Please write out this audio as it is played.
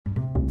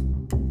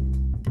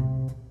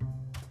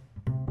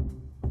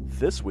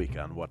This week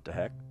on What the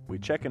Heck, we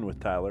check in with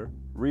Tyler,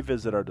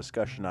 revisit our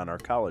discussion on our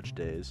college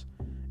days,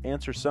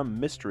 answer some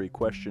mystery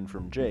question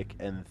from Jake,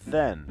 and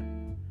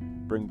then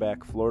bring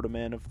back Florida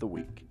Man of the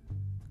Week.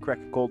 Crack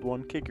a cold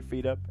one, kick your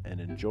feet up, and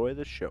enjoy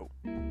the show.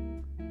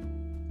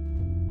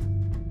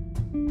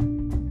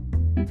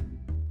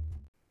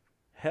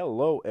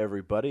 Hello,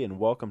 everybody, and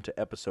welcome to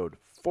episode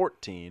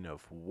 14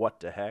 of What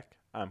the Heck.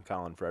 I'm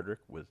Colin Frederick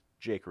with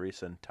Jake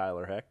Reese and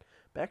Tyler Heck.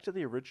 Back to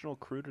the original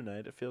crew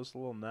tonight. It feels a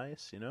little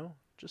nice, you know?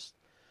 Just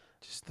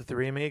the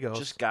three amigos.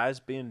 Just guys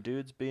being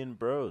dudes, being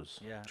bros.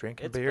 Yeah,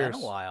 Drinking it's beers. It's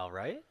been a while,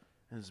 right?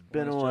 It's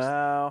been a It's just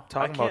while.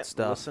 talking I about can't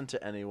stuff. listen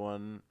to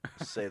anyone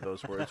say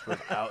those words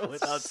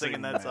without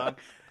singing that song.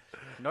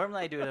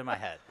 Normally, I do it in my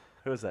head.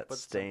 Who is that? But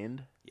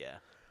Stained? Yeah,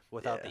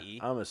 without Yeah, the E.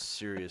 I'm a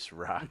serious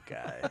rock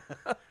guy.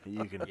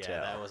 You can Yeah,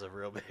 tell. that was a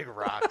real big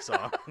rock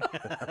song.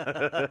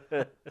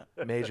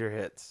 Major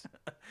hits.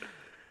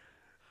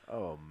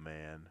 Oh,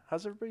 man.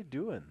 How's everybody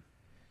doing?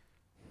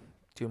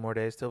 2 more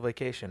days till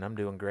vacation. I'm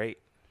doing great.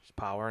 Just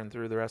powering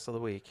through the rest of the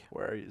week.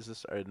 Where are you? Is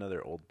this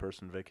another old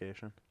person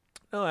vacation?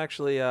 No,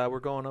 actually, we're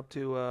going up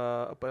to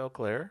up by Eau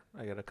Claire.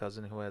 I got a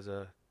cousin who has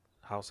a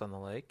house on the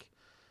lake,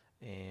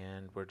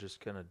 and we're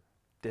just going to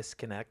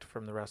disconnect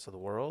from the rest of the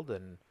world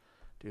and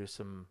do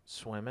some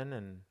swimming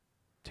and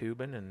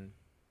tubing and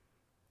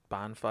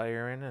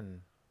bonfiring.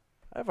 And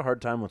I have a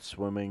hard time with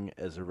swimming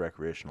as a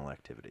recreational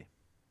activity.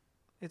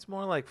 it's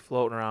more like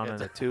floating around Yeah,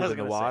 in a I tube was in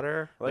the gonna say,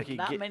 water. Like you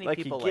not get, many like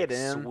you people get like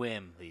in.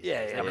 swim these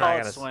Yeah, days. yeah, They yeah, call I it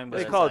gotta- swim, but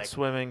they it's call like, it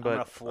swimming, I'm but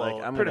gonna float.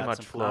 Like I'm pretty gonna, much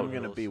got some float. I'm gonna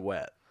noodles. be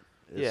wet.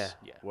 Is Yeah.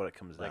 Yeah. what it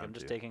comes down Like I'm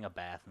just to. taking a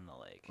bath in the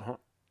lake. Uh-huh.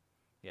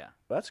 Yeah.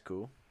 That's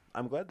cool.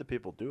 I'm glad that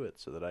people do it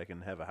so that I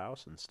can have a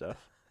house and stuff.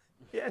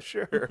 Yeah,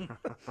 sure.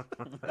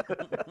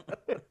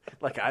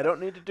 Like I don't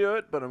need to do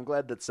it, but I'm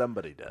glad that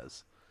somebody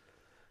does.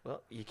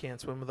 Well, you can't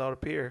swim without a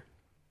pier.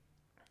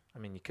 I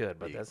mean, you could,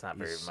 but You- that's not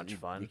you very s- much you-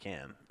 fun. You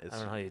can. I It's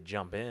don't know how you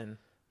jump in.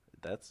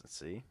 That's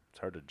see. It's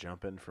hard to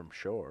jump in from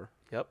shore.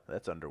 Yep.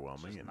 That's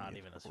underwhelming. It's and not you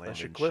even as land Unless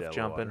you're in cliff shallow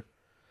jumping. water.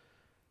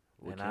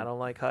 We And I can't- don't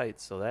like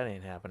heights, so that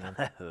ain't happening.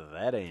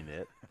 that ain't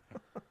it.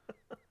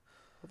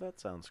 Well, that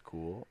sounds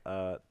cool.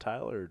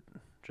 Tyler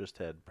just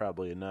had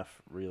probably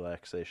enough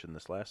relaxation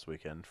this last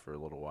weekend for a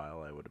little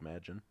while, I would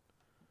imagine.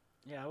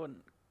 Yeah, I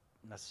wouldn't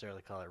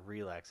necessarily call it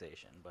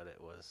relaxation, but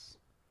it was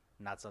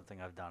not something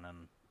I've done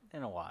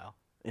in a while.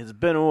 It's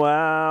been a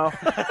while.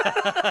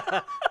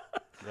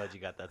 Glad you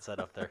got that set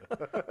up there.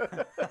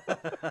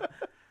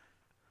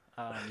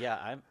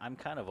 Yeah, I'm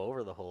kind of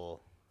over the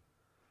whole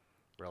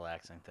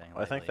relaxing thing. I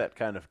think lately. that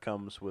kind of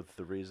comes with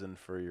the reason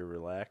for your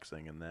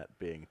relaxing, and that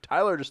being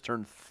Tyler just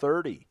turned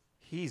 30.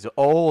 He's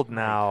old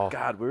now.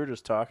 God, we were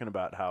just talking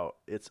about how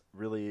it's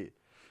really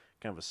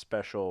kind of a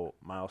special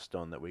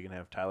milestone that we can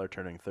have Tyler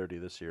turning 30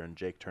 this year and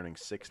Jake turning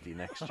 60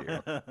 next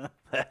year.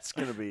 That's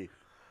going to be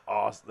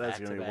awesome. That's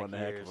going to be Back-to-back one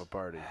heck of years. a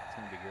party. It's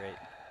gonna be great.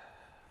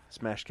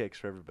 Smash cakes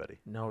for everybody.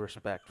 No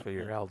respect for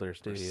your elders,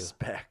 do you?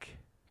 Respect.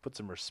 Put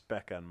some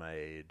respect on my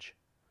age.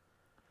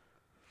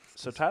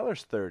 So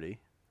Tyler's 30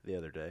 the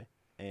other day,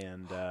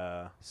 and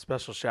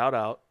Special shout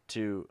out.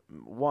 to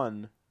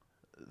one,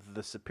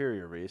 the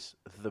superior Reese,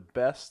 the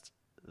best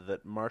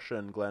that Marcia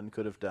and Glenn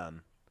could have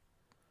done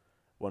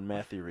when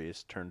Matthew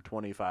Reese turned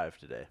 25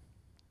 today.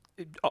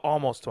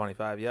 Almost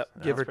 25, yep.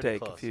 Give or That's pretty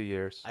take a close. few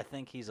years. I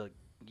think he's a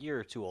year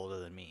or two older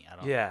than me. I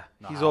don't. Yeah,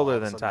 know he's how all older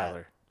of a than sudden that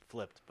Tyler.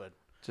 Flipped, but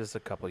Just a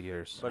couple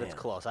years. it's Man.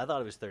 close. I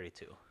thought it was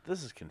 32.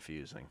 This is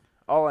confusing.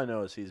 All I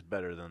know is he's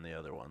better than the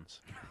other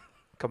ones.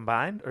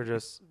 Combined or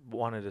just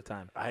one at a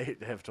time? I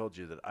have told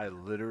you that I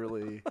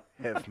literally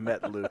have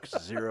met Luke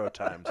 0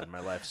 times in my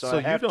life. So, So I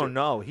you have don't to,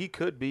 know. He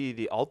could be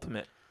the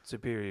ultimate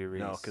superior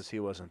Reese. No, because he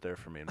wasn't there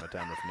for me in my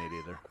time of need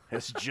either.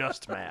 It's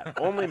just Matt.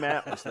 Only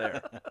Matt was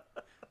there.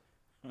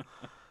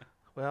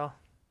 Well,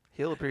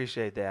 he'll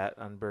appreciate that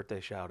on birthday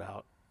shout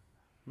out.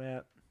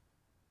 Matt,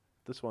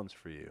 this one's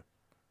for you.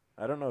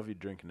 I don't know if you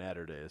drink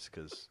Natter Days,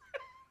 because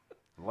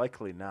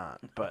likely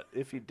not. But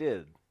if you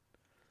did,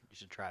 You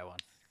should try one.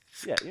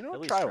 yeah, you know At what?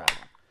 least Try try one.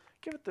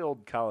 Give it the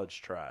old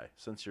college try,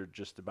 since you're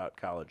just about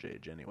college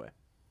age anyway.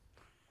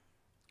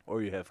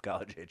 Or you have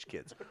college age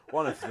kids.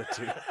 One of the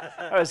two.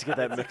 I always get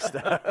that mixed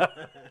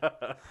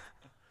up.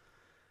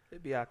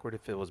 It'd be awkward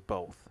if it was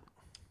both.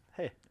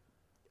 Hey,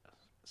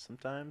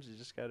 sometimes you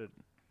just got to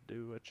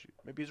do what you.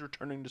 Maybe he's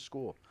returning to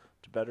school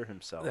to better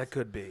himself. That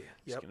could be.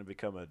 He's Yep. going to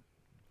become a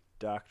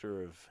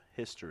doctor of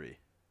history,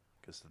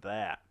 because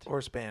that.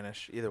 Or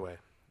Spanish, either way.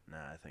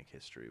 Nah, I think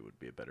history would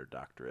be a better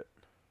doctorate.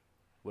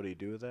 What do you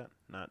do with that?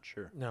 Not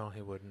sure. No,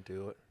 he wouldn't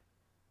do it.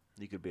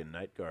 You could be a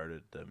night guard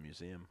at the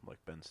museum like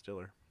Ben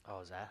Stiller.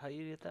 Oh, is that how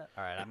you did that?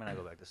 All right, I'm gonna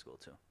go back to school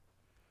too.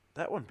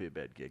 That wouldn't be a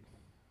bad gig.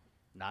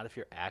 Not if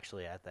you're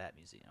actually at that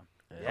museum.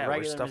 Yeah, where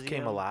regular stuff came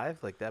museum? alive,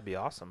 like that'd be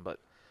awesome. But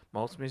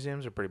most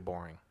museums are pretty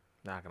boring.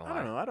 Not gonna I lie.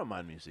 don't know. I don't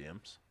mind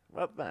museums.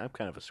 Well, I'm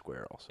kind of a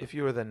square also. If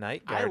you were the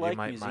night I guard, you like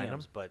might mind them.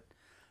 museums, but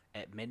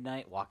at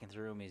midnight walking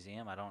through a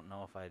museum, I don't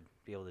know if I'd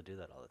be able to do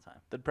that all the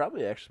time. That'd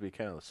probably actually be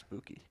kind of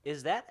spooky.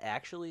 Is that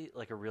actually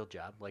like a real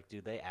job? Like,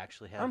 do they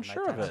actually have? I'm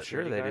sure of nighttime it.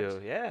 Sure security they guards?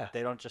 do. Yeah.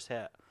 They don't just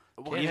have.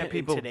 Can't Even have in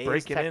people today's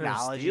breaking in and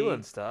technology, stealing I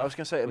was stuff.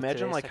 gonna say, with imagine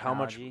today's like how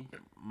much technology,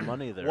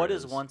 money there is. what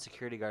is one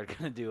security guard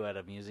gonna do at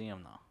a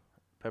museum though?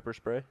 Pepper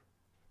spray?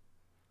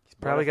 He's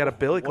probably got a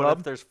billy What club.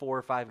 if there's 4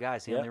 or 5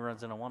 guys? He Yep. only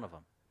runs into one of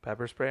them.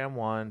 Pepper spray on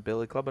one,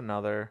 billy club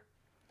another.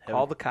 Have-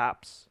 Call the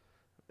cops.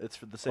 It's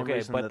for the same Okay,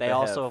 reason but that they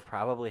also have.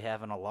 probably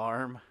have an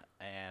alarm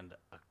and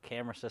a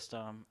camera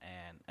system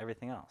and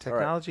everything else.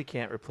 Technology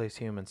can't replace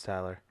humans,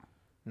 Tyler.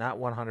 Not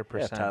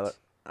 100%. Yeah, Tyler.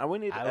 We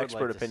need I would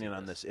expert like to see opinion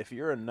on this. this. If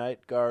you're a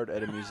night guard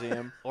at a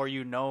museum, Or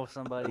you know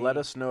somebody. let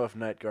us know if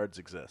night guards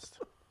exist.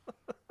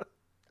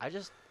 I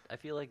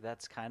feel like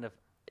that's kind of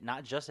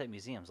not just at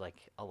museums.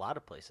 Like a lot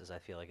of places, I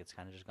feel like it's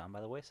kind of just gone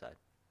by the wayside.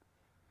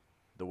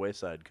 The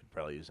Wayside could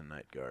probably use a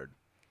night guard.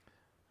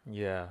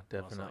 Yeah,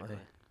 most definitely. likely.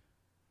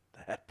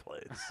 That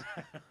place.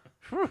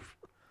 Whew.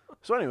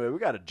 So anyway, we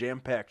got a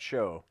jam-packed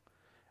show.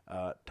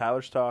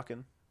 Tyler's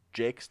talking.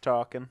 Jake's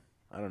talking.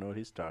 I don't know what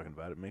he's talking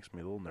about. It makes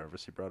me a little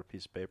nervous. He brought a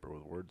piece of paper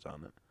with words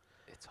on it.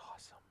 It's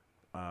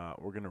awesome.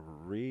 We're going to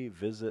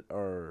revisit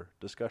our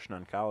discussion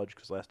on college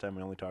because last time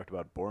we only talked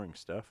about boring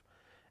stuff.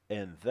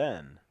 And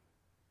then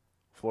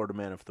Florida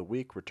Man of the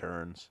Week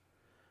returns.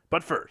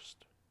 But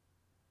first,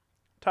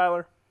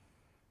 Tyler,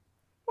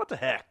 what the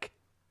heck?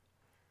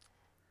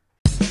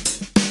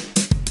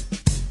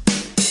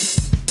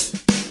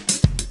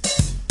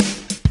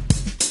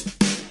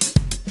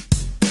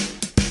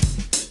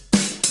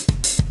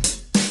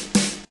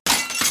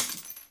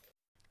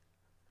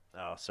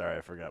 Oh, sorry,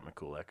 I forgot my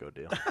cool echo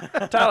deal.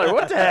 Tyler,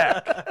 what the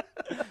heck?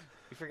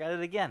 You forgot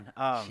it again.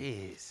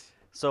 Jeez.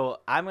 So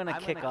I'm gonna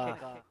kick off.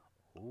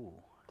 Ooh,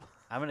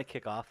 I'm gonna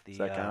kick off the Does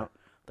that count?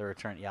 the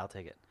return. Yeah, I'll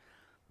take it.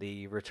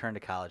 The return to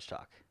college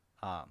talk.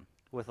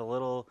 With a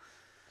little.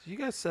 Did you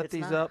guys set It's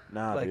these not- up?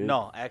 Nah, Like, dude.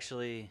 No,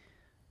 actually,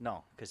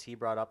 no, because he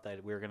brought up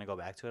that we were gonna go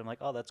back to it. I'm like,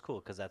 oh, that's cool,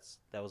 because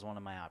that was one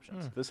of my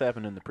options. This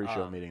happened in the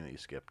pre-show Um, meeting that you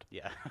skipped.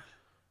 Yeah,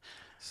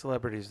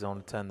 Celebrities don't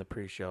attend the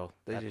pre-show.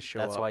 They just show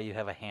that's up. why you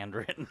have a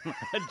handwritten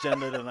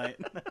agenda tonight.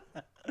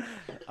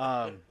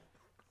 I'm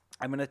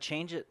gonna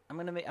change it. I'm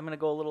gonna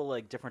go a little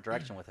like different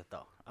direction with it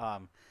though.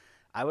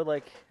 I would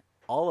like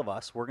all of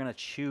us. We're gonna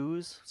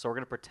choose. So we're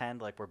gonna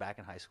pretend like we're back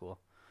in high school.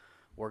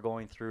 We're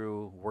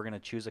gonna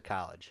choose a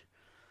college,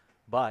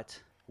 but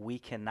we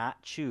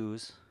cannot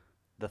choose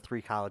the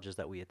 3 colleges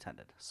that we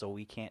attended. So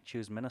we can't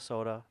choose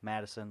Minnesota,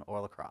 Madison, or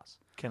La Crosse.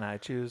 Can I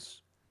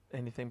choose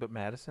anything but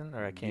Madison, or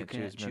I You can't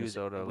can't choose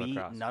Minnesota or La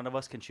Crosse? None of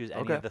us can choose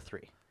any Okay. of the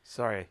 3.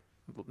 Sorry,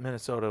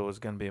 Minnesota was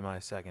going to be my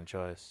second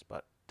choice,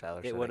 but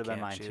Tyler said It would have I been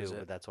can't mine too, choose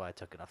but it. that's why I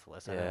took it off the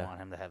list. I Yeah. didn't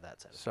want him to have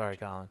that satisfaction. Sorry,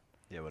 Colin.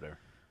 Yeah, whatever.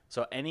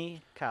 So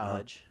any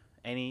college,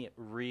 any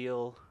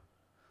real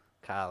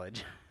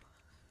college,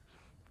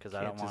 because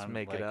I Can't don't just want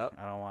make it up.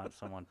 I don't want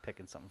someone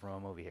picking something from a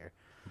movie here.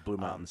 Blue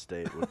Mountain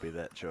State would be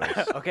that choice.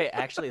 Okay,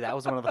 actually, that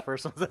was one of the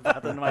first ones that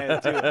popped into my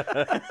head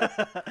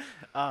too.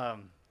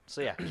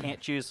 So yeah, can't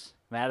choose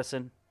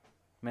Madison,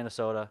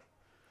 Minnesota,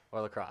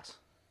 or La Crosse.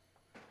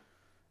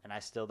 And I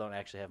still don't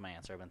actually have my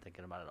answer. I've been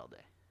thinking about it all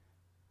day.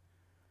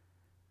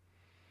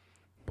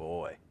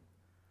 Boy.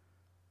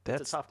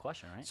 It's a tough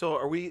question, right? So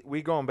are we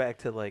going back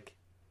to like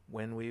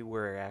when we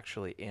were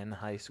actually in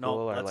high school,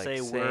 No, or let's like say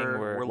saying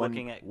we're when-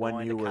 looking at when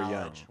going you to were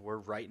college. young. We're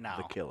right now.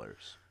 The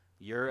Killers.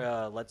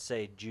 You're let's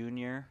say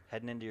junior,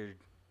 heading into your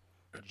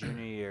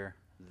junior year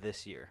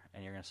this year,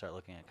 and you're gonna start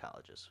looking at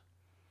colleges.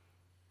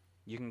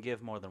 You can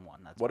give more than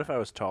one. That's What if fine. I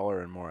was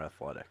taller and more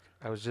athletic?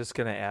 I was just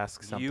going to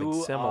ask something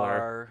you similar.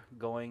 are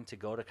going to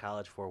go to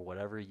college for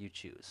whatever you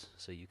choose,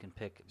 so you can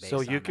pick. Based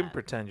So you on can that.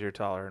 pretend you're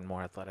taller and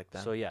more athletic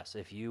then. So yes,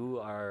 if you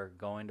are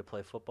going to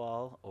play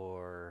football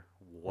or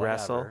whatever,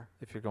 Wrestle,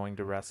 if you're going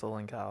to wrestle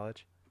in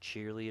college.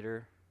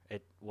 cheerleader,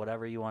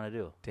 whatever you want to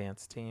do.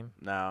 Dance team.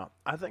 Now,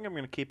 I think I'm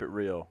going to keep it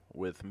real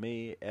with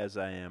me as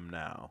I am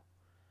now.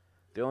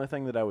 The only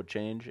thing that I would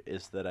change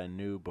is that I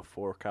knew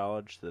before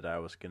college that I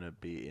was going to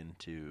be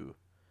into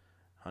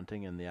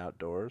hunting in the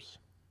outdoors.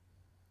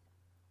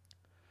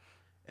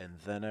 And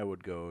then I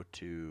would go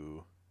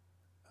to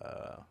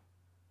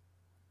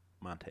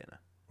Montana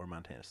or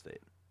Montana State.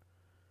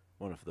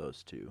 One of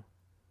those two.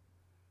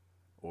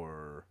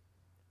 Or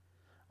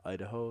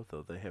Idaho,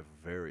 though they have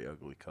very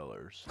ugly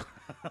colors.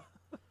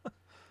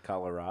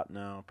 Colorado?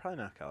 No, probably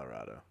not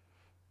Colorado.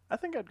 I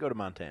think I'd go to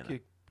Montana.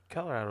 Could-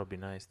 Colorado would be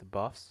nice. The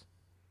Buffs.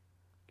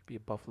 Could be a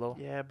Buffalo.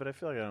 Yeah, but I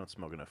feel like I don't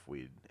smoke enough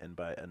weed. And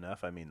by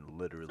enough, I mean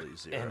literally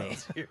zero. Any.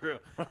 Zero.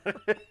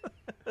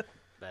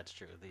 That's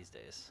true these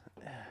days.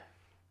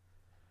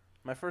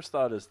 My first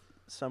thought is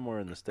somewhere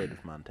in the state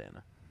of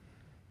Montana.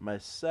 My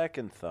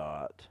second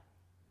thought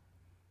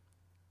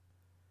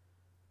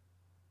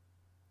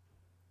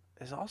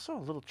is also a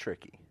little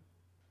tricky.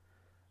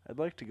 I'd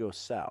like to go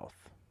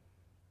south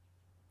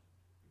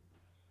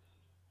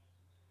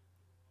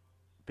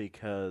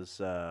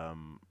because I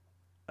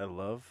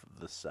love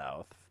the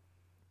South,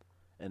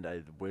 and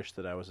I wish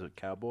that I was a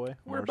cowboy. more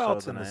so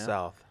Whereabouts than in the I am.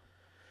 South?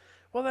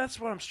 Well, that's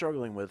what I'm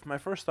struggling with. My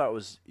first thought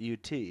was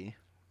UT,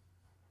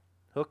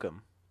 hook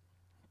 'em,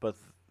 but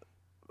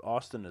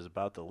Austin is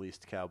about the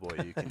least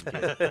cowboy you can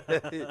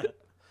get.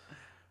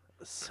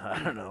 So,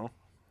 I don't know.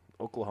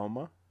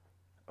 Oklahoma,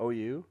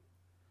 OU.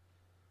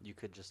 You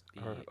could just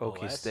be Or Okie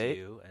OSU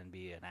State. and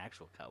be an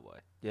actual Cowboy.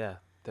 Yeah,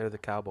 they're the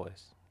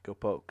Cowboys. Go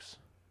Pokes.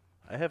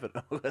 I have an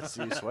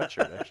OSU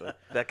sweatshirt actually.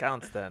 That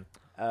counts then.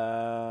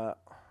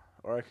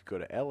 Or I could go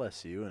to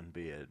LSU and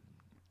be a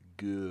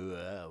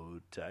Go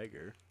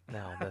Tiger.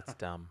 No, that's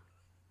dumb.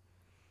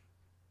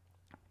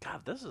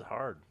 God, this is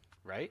hard.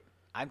 Right?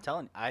 I'm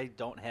telling you, I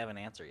don't have an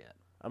answer yet.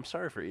 I'm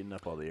sorry for eating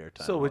up all the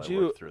airtime. So while would I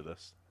you- work through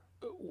this?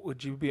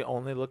 Would you be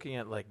only looking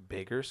at like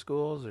bigger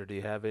schools, or do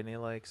you have any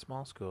like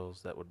small schools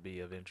that would be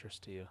of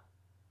interest to you?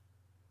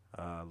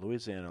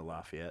 Louisiana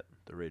Lafayette,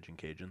 the Raging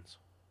Cajuns.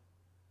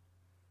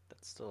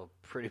 That's still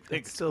a pretty big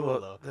It's still school,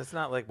 though. that's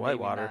not like Maybe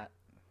Whitewater.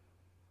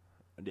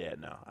 not. Yeah,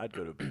 no, I'd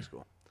go to a big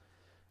school.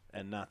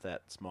 And not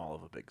that small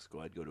of a big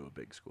school. I'd go to a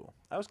big school.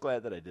 I was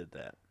glad that I did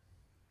that.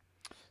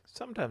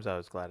 Sometimes I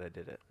was glad I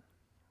did it.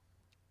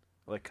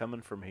 Like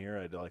coming from here,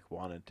 I'd like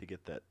wanted to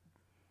get that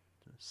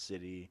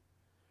city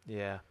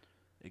Yeah.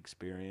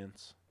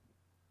 experience.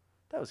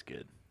 That was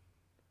good.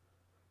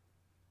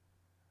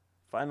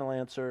 Final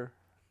answer.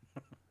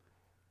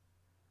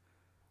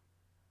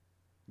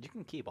 You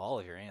can keep all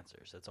of your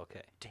answers. It's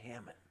okay.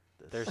 Damn it.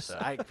 This There's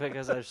sucks.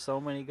 because there's so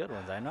many good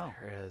ones. I know.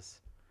 There is.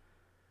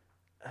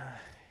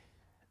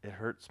 It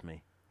hurts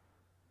me.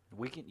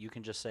 You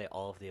can just say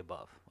all of the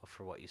above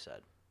for what you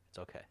said. It's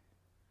okay.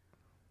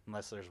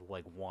 Unless there's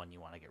like one you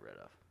want to get rid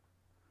of.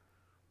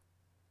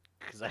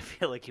 Because I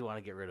feel like you want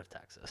to get rid of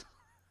Texas.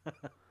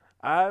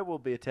 I will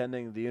be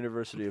attending the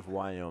University of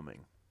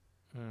Wyoming.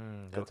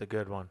 That's a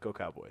good one. Go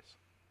Cowboys.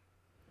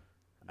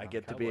 I I'm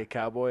get to be a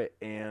cowboy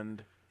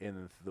and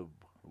in the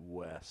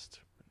west,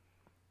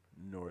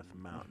 North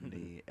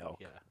Mountainy Elk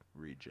Yeah.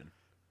 region.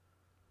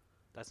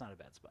 That's not a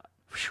bad spot.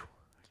 Whew.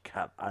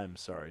 God, I'm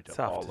sorry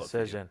to all Tough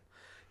decision.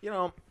 You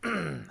know,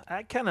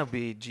 I kind of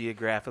be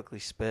geographically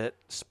split,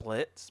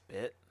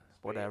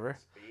 whatever.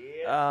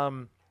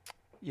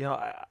 You know,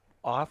 I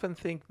often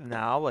think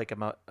now, like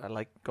I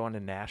like going to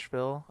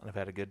Nashville, and I've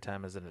had a good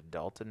time as an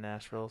adult in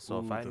Nashville. So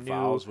Ooh, if I the knew,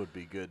 Vols would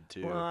be good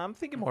too. well, I'm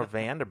thinking more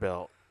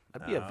Vanderbilt.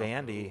 I'd be a Oh,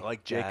 Vandy,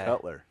 like Jay guy.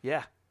 Cutler.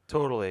 Yeah,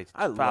 totally.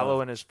 I Following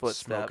love his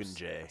footsteps. Smoking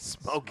Jay.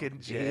 Smoking He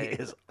Jay.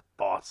 is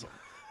awesome.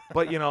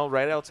 But you know,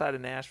 right outside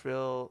of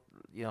Nashville,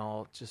 you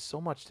know, just so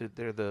much to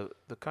there. The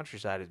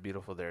countryside is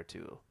beautiful there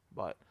too.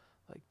 But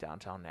like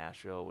downtown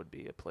Nashville would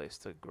be a place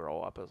to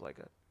grow up as like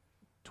a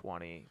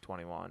 20,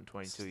 21,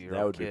 22 year old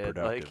That would kid. be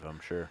productive, Like, I'm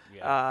sure.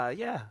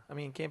 yeah. I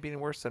mean, can't be any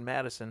worse than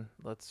Madison.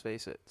 Let's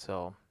face it.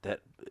 So That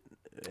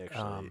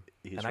actually,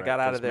 he's and I right, got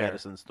out 'cause of there.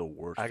 Madison's the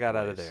worst. I got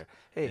out of place there.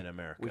 Hey, in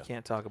America. we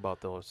can't talk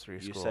about those three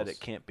You schools. said it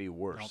can't be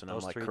worse, Nope, and I'm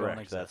those like, three don't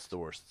correct. That's exist. the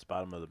worst. It's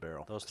bottom of the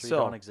barrel. Those three So-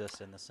 don't exist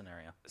in this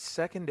scenario.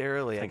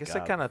 Secondarily, Thank I guess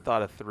God. I kind of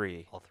thought of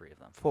three, All three of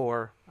them.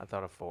 4. I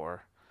thought of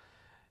 4.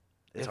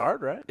 It's If-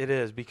 hard, right? It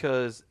is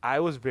because I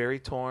was very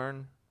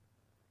torn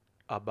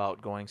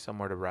about going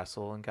somewhere to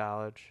wrestle in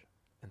college,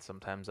 and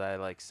sometimes I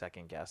like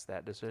second guess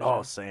that decision.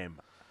 Oh, same.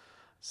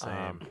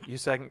 Same.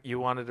 You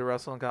wanted to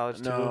wrestle in college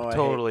too? No,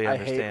 Totally I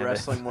understand. hate it.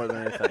 wrestling more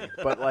than anything.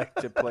 But like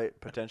to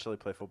potentially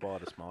play football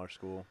at a smaller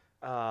school.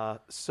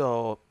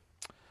 So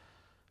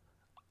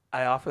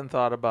I often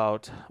thought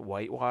about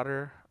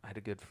Whitewater. I had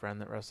a good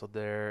friend that wrestled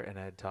there, and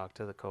I had talked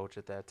to the coach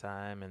at that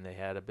time, and they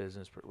had a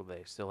business. Well,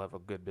 they still have a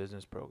good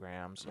business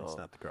program. So It's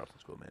not the Carlson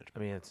School of Management. I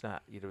mean, it's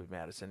not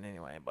UW-Madison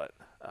anyway, but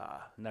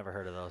Never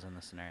heard of those in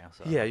this scenario.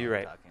 So I yeah, don't know you're what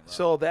right. talking about.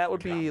 So that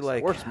would be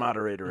like Worst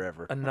moderator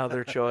ever.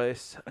 another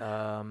choice,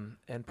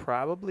 and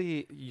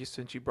probably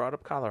since you brought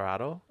up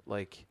Colorado,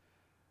 like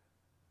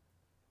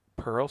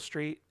Pearl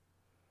Street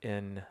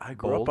in I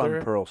grew up Boulder,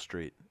 on Pearl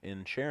Street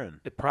in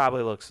Sharon. it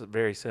probably looks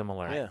very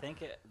similar. I Yeah.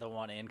 think the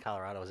one in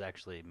Colorado was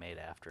actually made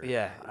after.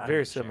 Yeah, I'm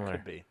very sure it similar.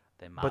 Could be.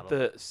 They modeled.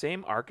 But the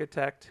same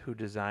architect who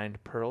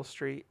designed Pearl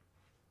Street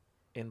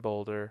in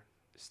Boulder,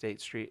 State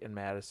Street in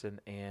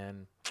Madison,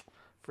 and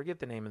forget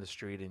the name of the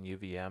street in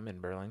UVM in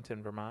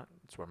Burlington, Vermont.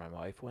 That's where my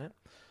wife went.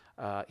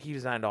 He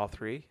designed all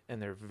three, and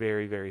they're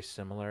very, very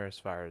similar as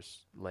far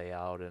as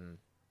layout and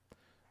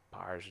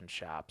bars and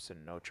shops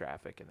and no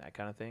traffic and that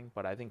kind of thing.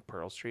 But I think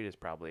Pearl Street is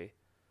probably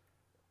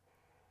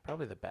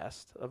the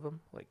best of them,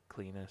 like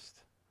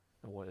cleanest.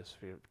 Was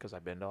because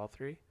I've been to all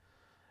three,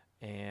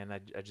 and I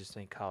just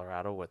think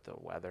Colorado with the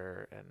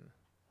weather and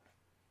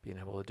being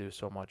able to do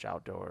so much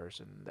outdoors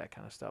and that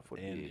kind of stuff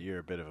would And be. you're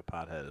a bit of a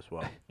pothead as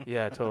well.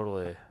 Yeah,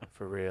 totally,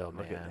 for real,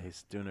 Look at man.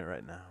 he's doing it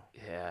right now.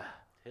 Yeah,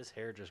 His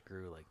hair just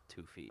grew like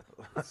 2 feet.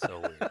 It's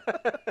so weird.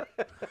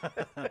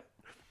 and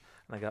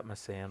I got my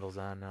sandals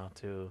on now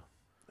too.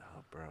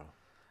 Oh, bro.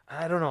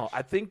 I don't know.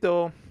 I think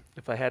though,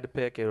 if I had to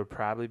pick, it would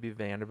probably be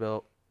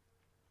Vanderbilt.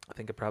 I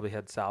think I'd probably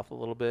head south a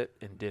little bit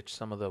and ditch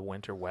some of the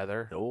winter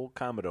weather, The old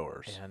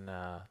Commodores. and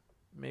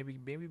maybe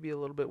be a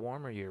little bit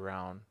warmer year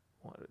round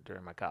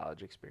during my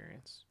college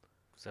experience.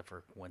 Except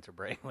for winter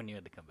break when you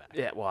had to come back.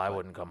 Yeah, well, I But,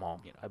 wouldn't come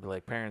home. you know, I'd be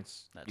like,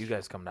 parents, that's you true.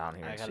 guys come down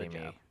here I and got a see me.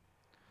 job.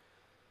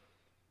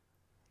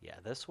 Yeah,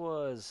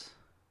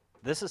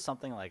 this is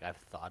something like I've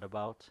thought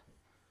about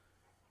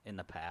in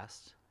the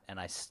past, and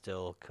I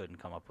still couldn't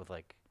come up with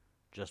like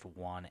just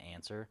one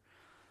answer.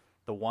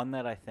 The one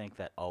that I think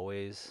that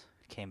always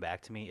came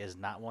back to me is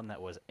not one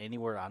that was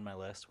anywhere on my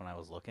list when I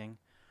was looking,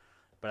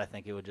 but I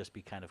think it would just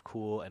be kind of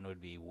cool and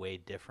would be way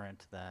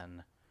different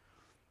than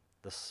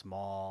the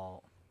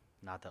small,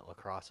 not that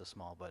lacrosse is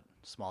small, but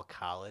small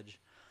college.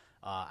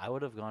 I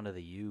would have gone to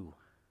the U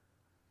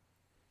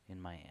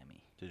in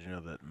Miami. Did you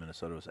know that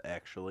Minnesota was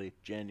actually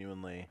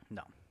genuinely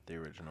No, the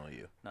original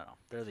U? no,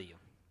 they're the U.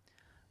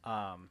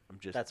 I'm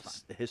just That's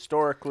fine.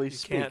 Historically You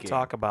speaking. can't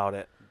talk about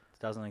it. It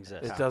doesn't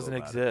exist. It Talk doesn't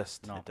about it.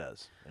 exist. No. It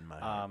does in my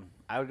mind.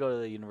 I would go to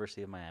the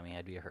University of Miami.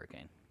 I'd be a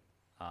Hurricane.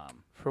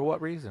 For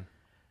what reason?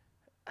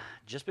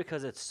 Just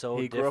because it's so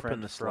He different grew up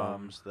in the from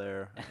slums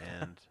there,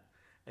 and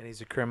And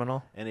he's a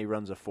criminal. he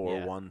runs a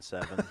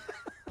 4-1-7.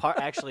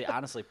 actually,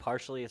 honestly,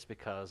 partially it's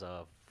because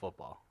of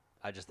football.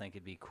 I just think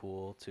it'd be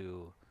cool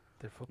to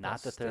Their football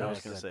Not that they're I was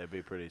like gonna say it'd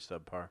be pretty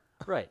subpar.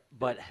 right,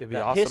 but It'd be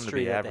the awesome to history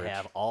be that average. they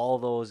have, all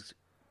those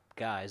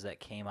guys that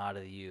came out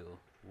of the U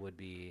would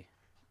be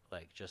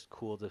like just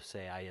cool to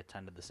say I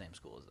attended the same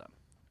school as them.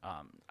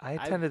 I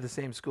attended the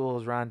same school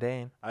as Ron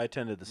Dane. I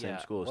attended the same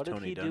school as what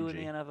Tony did he do in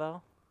Dungy. the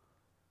NFL?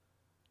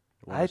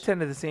 I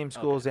attended the same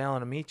school as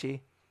Alan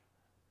Amici.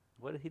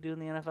 What did he do in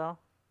the NFL?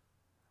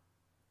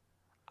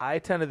 I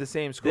attended the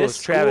same school This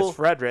as Travis school-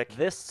 Frederick.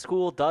 This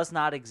school does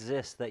not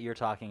exist that you're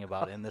talking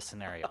about in this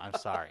scenario. I'm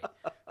sorry.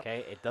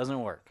 Okay, it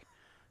doesn't work.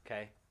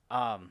 Okay,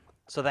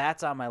 so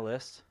that's on my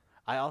list.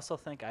 I also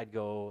think I'd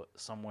go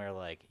somewhere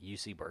like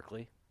UC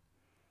Berkeley.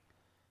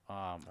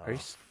 Are you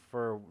s-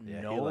 For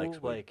Yeah, no he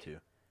likes weed like too.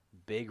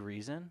 big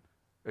reason.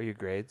 Are your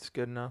grades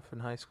good enough in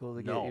high school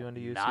to No, get you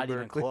into UC not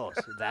even Berkeley? close.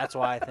 That's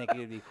why I think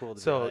it'd be cool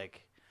to So, be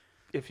like.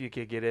 If you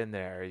could get in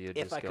there, you'd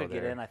If just I go could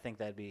there. get in, I think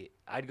that'd be.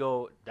 I'd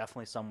go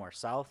definitely somewhere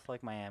south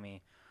like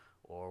Miami,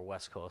 or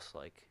West Coast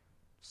like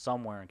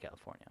somewhere in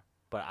California.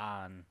 But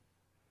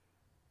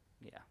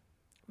yeah.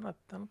 I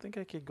don't think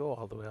I could go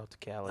all the way out to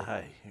Cali.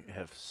 I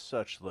have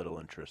such little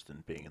interest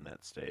in being in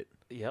that state.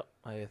 Yep,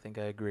 I think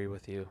I agree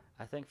with you.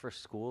 I think for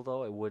school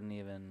though, it wouldn't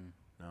even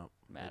No,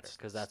 matter it's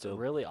because that's still-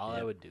 really all I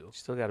yep. would do. You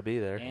still got to be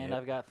there. And Yep.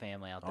 I've got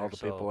family out there. All the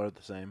so, people are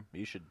the same.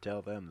 You should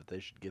tell them that they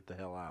should get the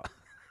hell out.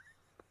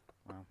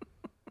 Well,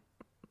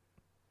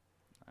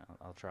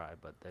 I'll try,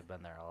 but they've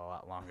been there a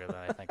lot longer than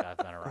I think I've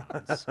been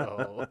around.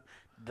 So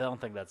don't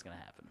think that's gonna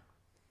happen.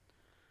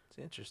 It's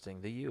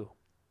interesting. The U.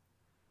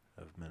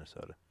 Of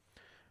Minnesota.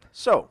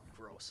 So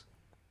Gross.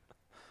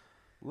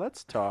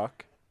 let's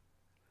talk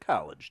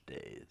college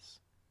days.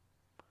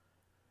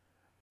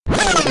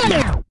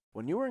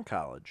 When you were in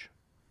college,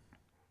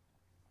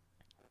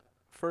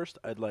 first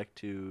I'd like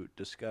to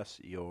discuss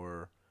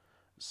your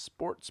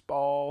sports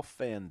ball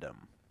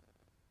fandom.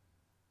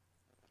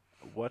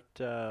 What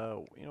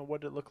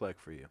what did it look like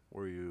for you?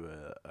 Were you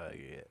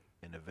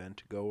an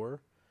event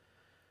goer,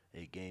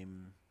 a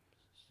game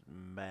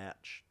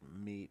match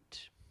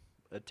meet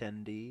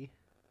attendee?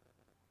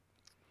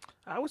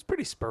 I was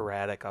pretty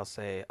sporadic, I'll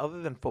say.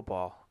 Other than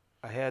football,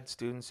 I had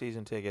student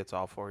season tickets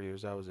all 4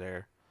 years I was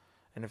there.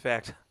 And in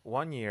fact,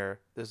 one year,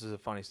 this is a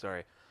funny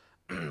story.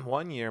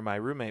 One year, my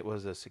roommate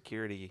was a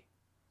security,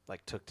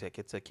 took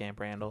tickets at Camp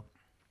Randall.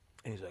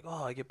 And he's like,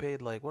 oh, I get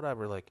paid,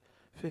 whatever,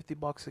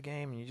 $50 a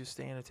game, and you just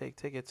stay in and take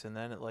tickets. And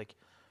then at,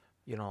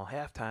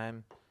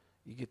 halftime,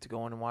 you get to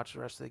go in and watch the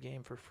rest of the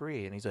game for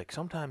free. And he's like,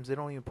 sometimes they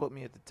don't even put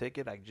me at the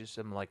ticket. I just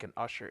am like an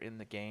usher in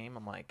the game.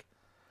 I'm like,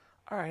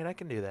 all right, I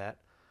can do that.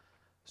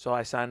 So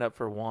I signed up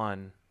for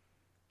one,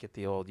 get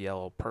the old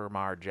yellow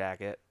Permar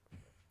jacket.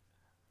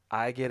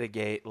 I get a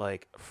gate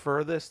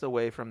furthest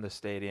away from the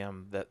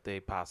stadium that they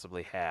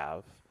possibly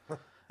have.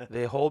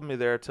 They hold me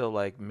there till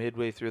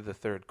midway through the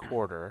third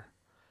quarter.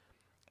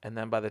 And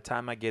then by the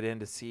time I get in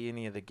to see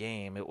any of the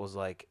game, it was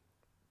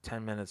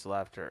 10 minutes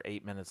left or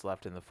 8 minutes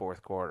left in the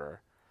fourth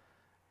quarter.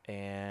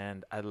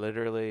 And I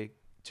literally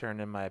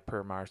turned in my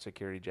Permar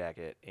security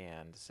jacket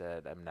and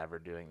said, I'm never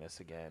doing this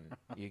again.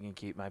 You can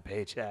keep my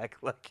paycheck.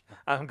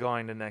 I'm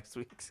going to next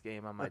week's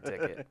game on my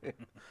ticket.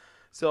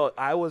 So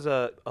I was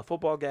a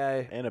football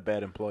guy And a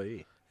bad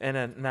employee.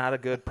 and not a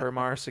good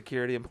Permar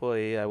security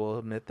employee. I will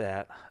admit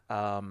that.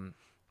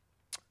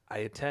 I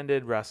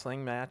attended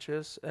wrestling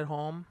matches at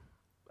home.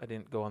 I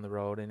didn't go on the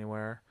road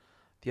anywhere.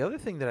 The other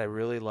thing that I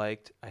really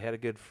liked, I had a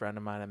good friend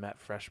of mine I met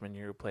freshman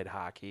year who played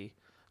hockey.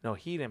 No,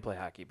 he didn't play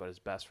hockey, but his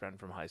best friend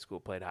from high school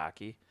played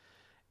hockey.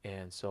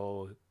 And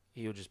so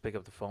he would just pick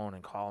up the phone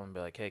and call and be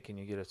like, hey, can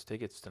you get us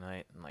tickets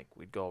tonight? And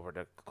we'd go over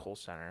to Kohl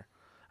Center.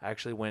 I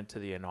actually went to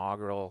the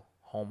inaugural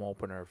home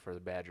opener for the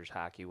Badgers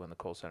hockey when the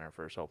Kohl Center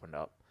first opened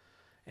up.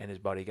 And his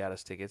buddy got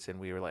us tickets, and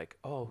we were like,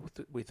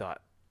 we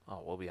thought,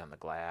 we'll be on the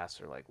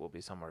glass or we'll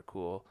be somewhere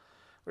cool.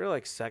 We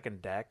were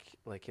second deck,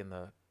 in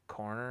the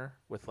corner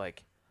with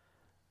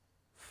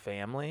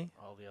family.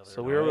 All the other.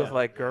 So we were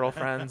with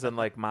girlfriends and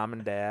mom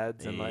and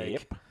dads and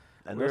Yep.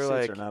 And we those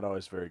were seats are not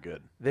always very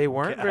good. they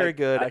weren't I- very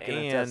good, I can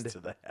attest and to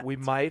that. we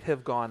might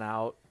have gone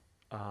out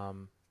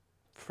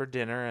for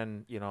dinner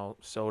and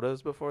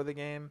sodas before the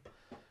game.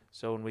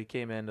 So when we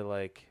came into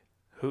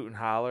hoot and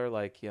holler,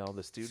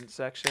 the student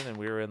section, and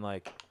we were in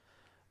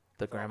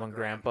the grandma and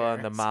grandpa and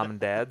the grandparents. mom and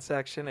dad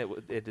section,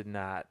 it did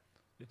not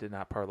it did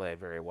not parlay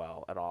very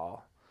well at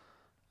all.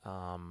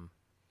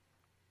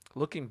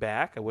 Looking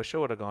back, I wish I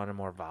would have gone to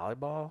more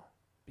volleyball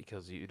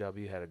because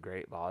UW had a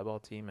great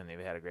volleyball team and they've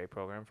had a great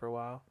program for a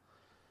while.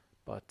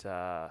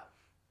 But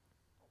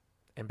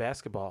in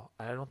basketball,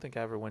 I don't think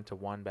I ever went to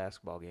one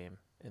basketball game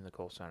in the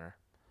Kohl Center.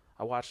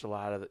 I watched a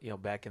lot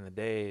of, back in the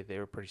day, they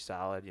were pretty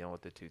solid,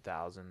 with the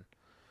 2000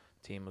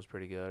 team was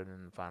pretty good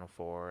in the Final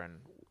Four. And,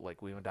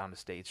 we went down to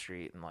State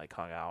Street and,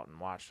 hung out and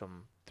watched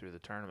them through the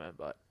tournament,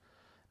 but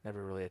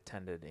never really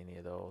attended any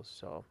of those.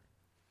 So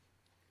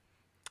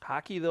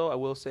hockey, though, I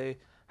will say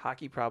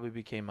hockey probably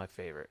became my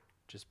favorite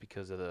just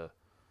because of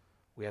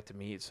we had to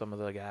meet some of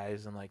the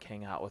guys and,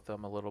 hang out with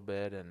them a little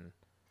bit. And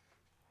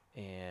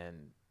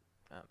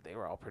they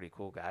were all pretty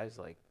cool guys.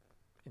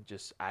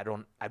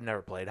 I've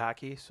never played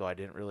hockey, so I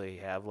didn't really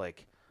have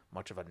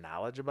much of a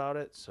knowledge about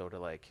it. So to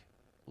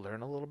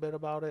learn a little bit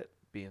about it,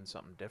 being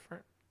something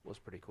different, was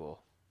pretty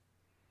cool.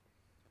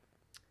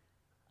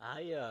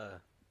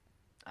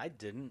 I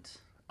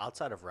didn't,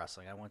 outside of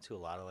wrestling. I went to a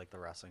lot of the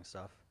wrestling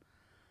stuff.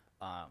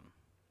 I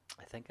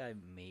think I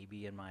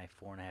maybe in my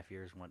 4.5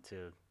 years went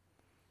to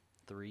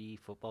 3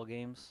 football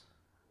games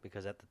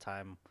because at the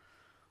time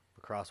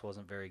lacrosse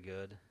wasn't very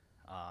good.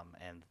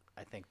 And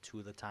I think 2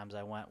 of the times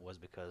I went was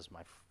because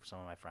some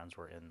of my friends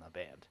were in a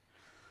band.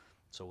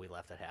 So we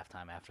left at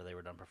halftime after they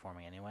were done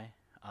performing anyway.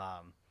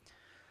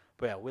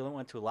 But yeah, we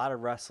went to a lot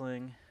of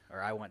wrestling,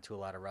 or I went to a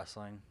lot of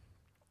wrestling.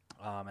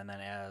 And then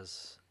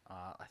as,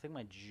 I think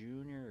my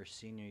junior or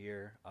senior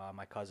year,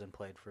 my cousin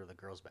played for the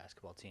girls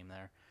basketball team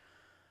there.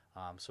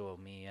 So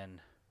me and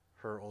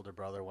her older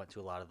brother went to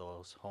a lot of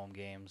those home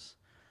games,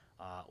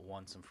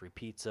 won some free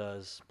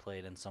pizzas,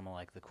 played in some of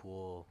the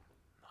cool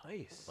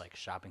Nice.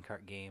 shopping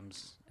cart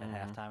games at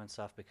halftime and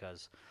stuff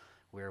because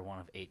we were one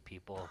of 8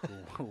 people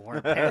who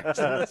weren't parents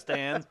in the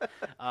stands.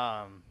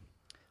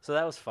 So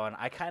that was fun.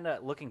 I kind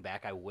of, looking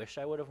back, I wish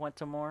I would have went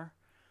to more.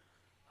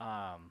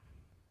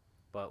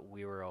 But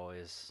we were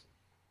always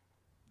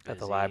busy. At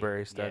the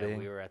library studying. Yeah,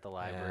 we were at the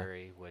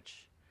library,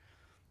 which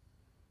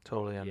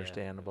totally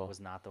understandable. was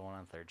not the one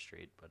on 3rd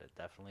Street, but it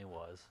definitely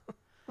was.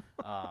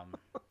 But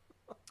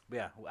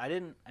yeah,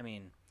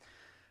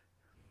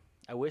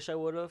 I wish I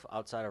would have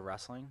outside of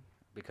wrestling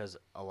because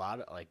a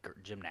lot of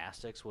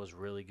gymnastics was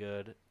really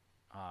good.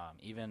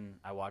 Even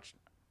I watched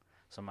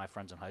some of my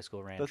friends in high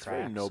school ran That's track.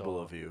 very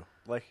noble of you.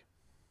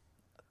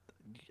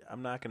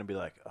 I'm not going to be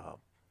oh,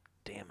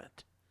 damn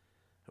it.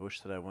 I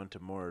wish that I went to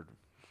more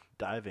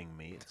diving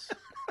meets.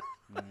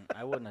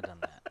 I wouldn't have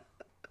done that.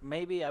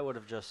 Maybe I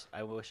wish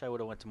I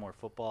would have went to more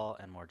football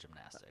and more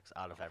gymnastics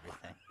out of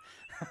everything.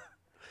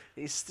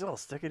 He's still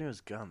sticking to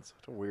his guns.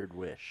 What a weird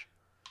wish.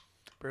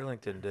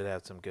 Burlington did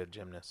have some good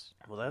gymnasts.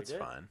 Well, that's did.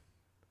 fine.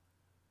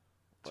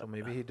 So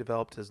maybe he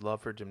developed his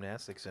love for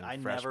gymnastics in I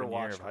freshman never year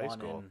watched of high one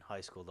school. in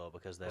high school, though,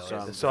 because they So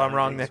always... So I'm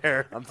wrong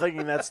there. I'm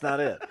thinking that's not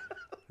it.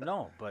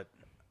 No, but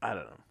I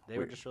don't know. they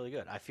were just really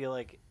good. I feel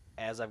like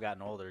as I've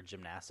gotten older,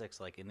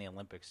 gymnastics, in the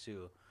Olympics,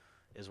 too,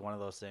 is one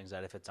of those things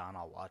that if it's on,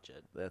 I'll watch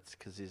it. That's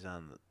because he's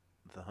on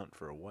the hunt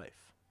for a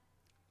wife.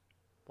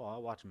 Well,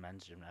 I'll watch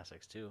men's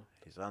gymnastics, too.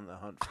 He's on the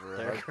hunt for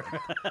a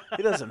husband.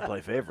 He doesn't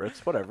play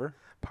favorites. Whatever.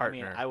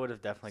 Partner. I would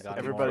have definitely gone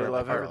Everybody more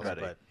love girls,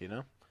 everybody, but you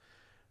know?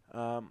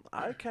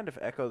 I kind of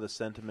echo the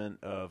sentiment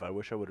of I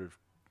wish I would have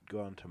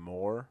gone to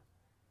more.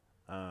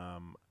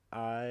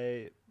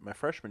 My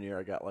freshman year,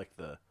 I got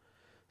the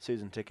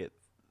season ticket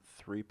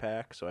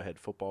 3-pack, so I had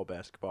football,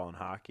 basketball, and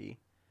hockey.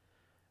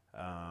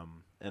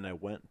 And I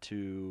went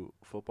to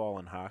football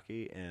and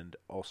hockey and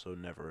also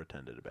never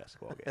attended a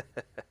basketball game.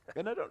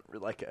 And I don't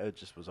I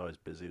just was always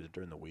busy. It was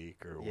during the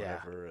week or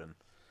whatever. And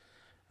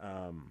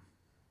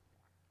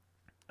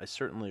I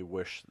certainly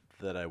wish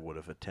that I would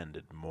have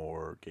attended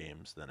more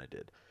games than I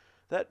did.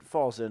 That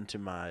falls into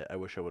my, I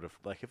wish I would have,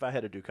 if I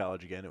had to do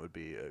college again, it would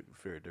be a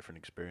very different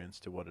experience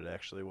to what it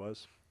actually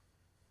was.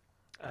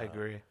 I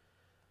agree.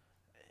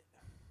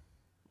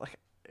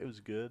 It was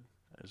good.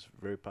 It was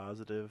very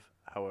positive.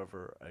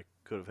 However, I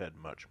could have had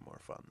much more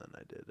fun than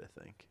I did, I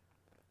think.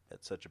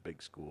 At such a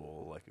big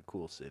school, a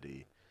cool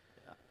city.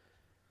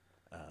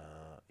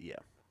 Yeah.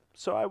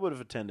 So I would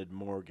have attended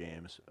more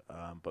games.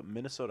 But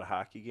Minnesota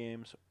hockey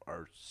games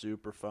are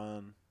super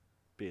fun,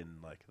 being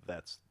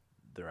that's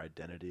their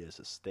identity as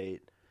a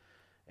state.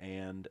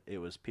 And it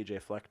was PJ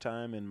Fleck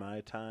time in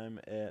my time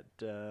at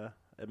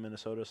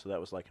Minnesota, so that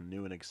was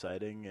new and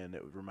exciting, and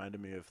it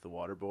reminded me of the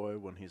Water Boy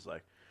when he's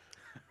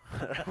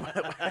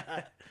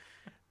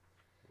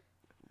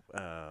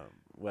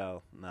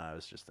well, no, I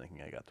was just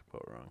thinking I got the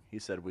quote wrong. He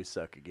said, "We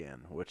suck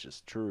again," which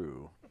is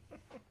true.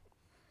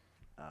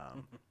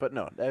 But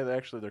no,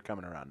 actually they're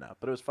coming around now.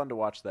 But it was fun to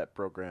watch that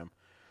program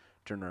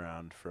turn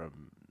around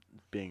from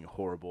being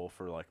horrible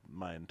for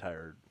my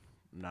entire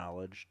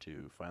knowledge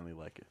to finally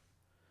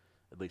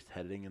at least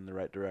heading in the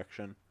right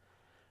direction.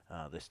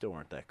 They still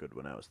weren't that good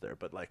when I was there,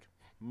 but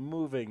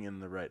moving in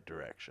the right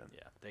direction.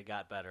 yeah, they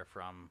got better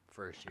from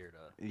first year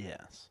to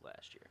Yes.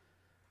 last year.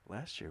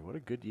 Last year, what a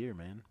good year,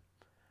 man.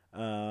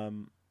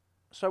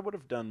 So I would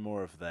have done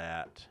more of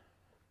that.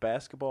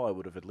 Basketball, I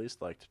would have at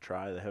least liked to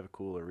try. They have a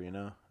cool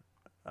arena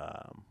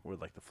where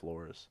like the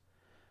floor is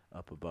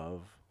up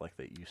above, like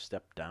that you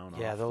step down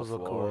Yeah, off those the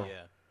look floor, cool.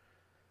 Yeah.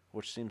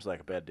 which seems like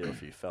a bad deal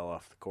if you fell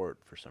off the court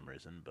for some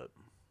reason, but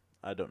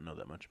I don't know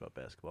that much about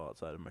basketball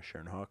outside of my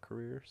Sharon Hawk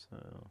career,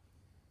 so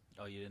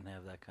Oh, you didn't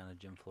have that kind of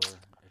gym floor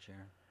at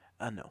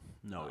Sharon?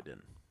 no, Oh. we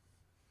didn't.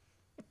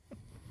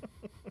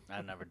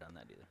 I've never done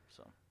that either.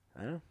 So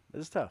I know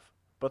it's tough,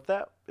 but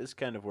that is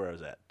kind of where I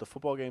was at. The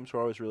football games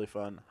were always really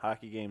fun.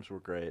 Hockey games were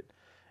great,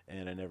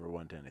 and I never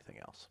went to anything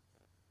else.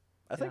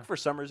 I think Yeah. for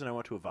some reason I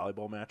went to a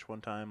volleyball match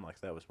one time. Like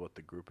that was what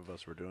the group of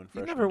us were doing. You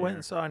freshman never went year.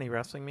 and saw any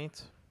wrestling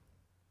meets?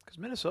 Because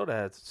Minnesota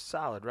had a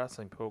solid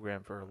wrestling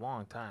program for a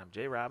long time.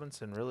 Jay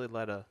Robinson really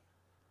led a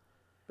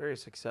very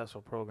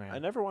successful program. I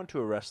never went to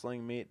a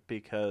wrestling meet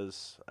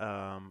because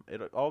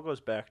it all goes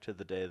back to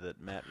the day that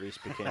Matt Reese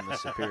became the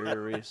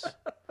superior Reese.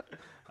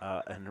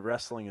 And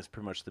wrestling is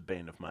pretty much the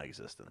bane of my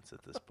existence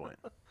at this point.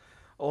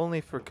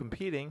 Only for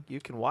competing. You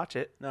can watch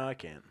it. No, I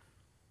can't.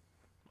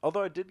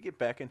 Although I did get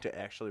back into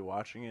actually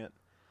watching it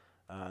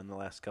in the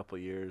last couple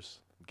of years.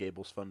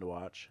 Gable's fun to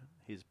watch.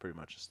 He's pretty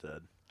much a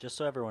stud. just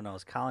so everyone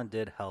knows, Colin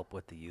did help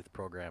with the youth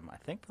program, I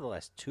think, for the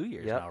last 2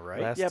 years Yep, now, right?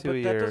 last Yeah, 2 but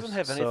that years, doesn't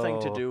have anything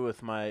to so- do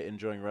with my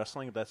enjoying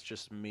wrestling. That's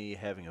just me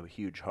having a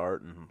huge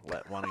heart and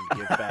wanting to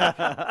give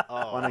back,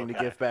 wanting to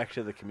give back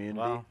to the community.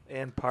 Well,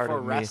 And part for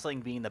of me.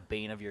 wrestling being the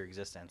bane of your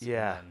existence. and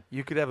Yeah, then-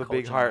 you could have a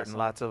big coaching heart in wrestling.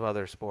 lots of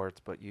other sports,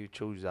 but you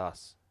choose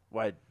us.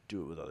 Well, I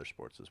do it with other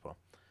sports as well.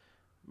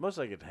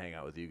 Mostly I get to hang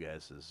out with you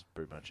guys is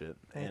pretty much it.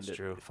 That's and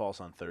true. It falls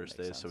on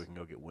Thursdays, so sense. we can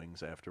go get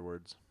wings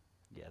afterwards.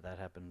 Yeah, that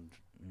happened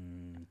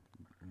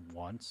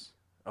once.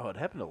 Oh, it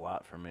happened a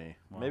lot for me.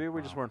 Well, Maybe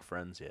we just wow. weren't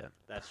friends yet.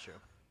 That's true.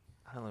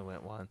 I only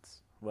went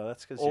once. Well,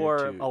 that's because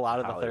Or a lot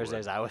of the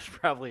Thursdays, I was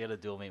probably at a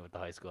dual meet with the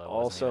high school. I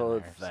wasn't Also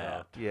even there,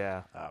 that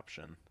Yeah.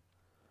 option.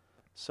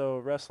 So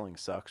wrestling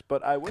sucks,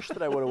 but I wish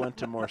that I would have went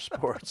to more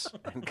sports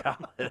in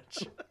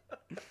college.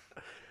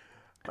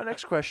 My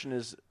next question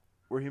is: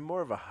 were you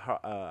more of a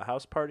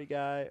house party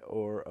guy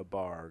or a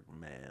bar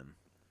man?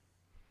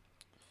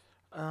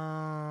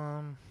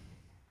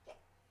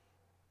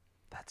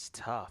 That's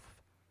tough.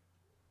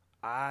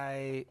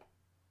 I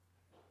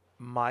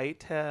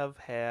might have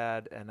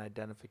had an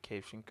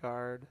identification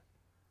card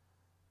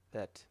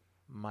that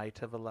might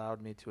have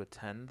allowed me to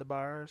attend the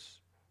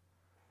bars.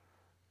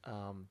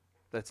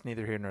 That's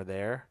neither here nor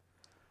there.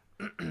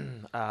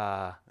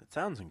 It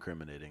sounds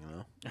incriminating,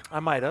 though. I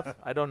might have.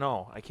 I don't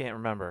know. I can't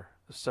remember.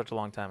 It was such a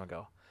long time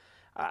ago.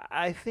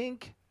 I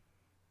think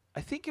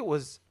it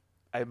was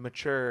I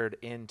matured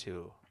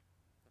into.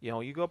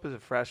 You go up as a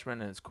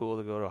freshman and it's cool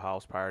to go to a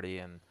house party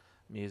and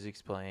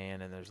music's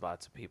playing and there's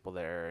lots of people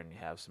there and you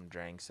have some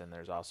drinks and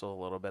there's also a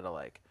little bit of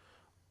like,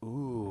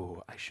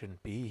 ooh, I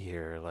shouldn't be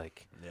here.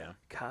 Like, Yeah.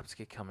 cops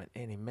could come at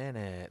any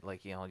minute.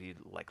 Like, you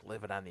like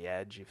live it on the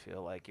edge. You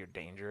feel like you're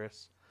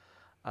dangerous.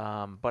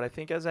 But I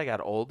think as I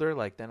got older,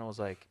 like then it was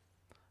like,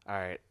 all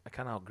right, I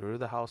kind of outgrew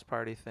the house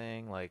party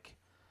thing. Like,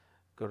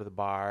 go to the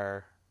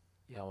bar,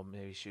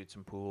 maybe shoot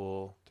some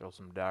pool, throw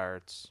some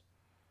darts.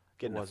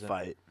 Get in a wasn't-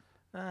 fight.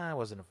 Nah, I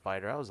wasn't a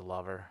fighter. I was a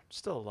lover.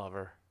 Still a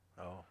lover.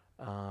 Oh.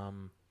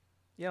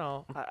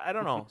 I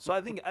don't know. So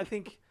I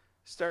think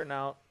starting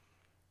out,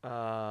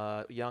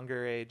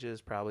 younger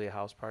ages, probably a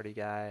house party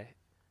guy.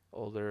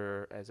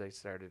 Older, as I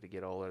started to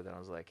get older, then I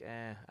was like,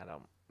 I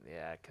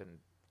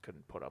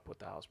couldn't put up with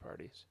the house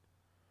parties.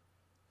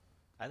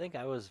 I think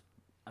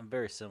I'm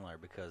very similar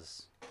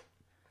because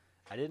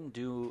I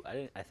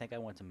think I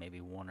went to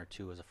maybe one or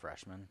two as a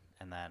freshman,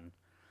 and then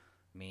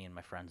me and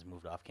my friends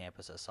moved off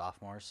campus as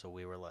sophomores, so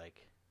we were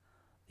like,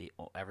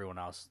 everyone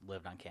else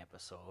lived on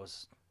campus, so it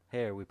was,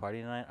 hey, are we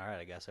partying tonight? All right,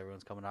 I guess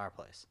everyone's coming to our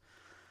place,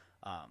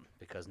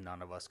 because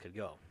none of us could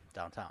go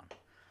downtown.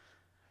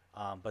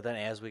 But then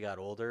as we got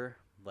older,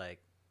 like,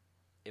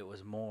 it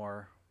was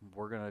more,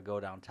 we're going to go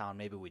downtown.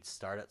 Maybe we'd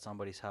start at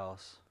somebody's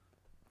house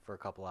for a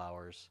couple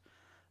hours,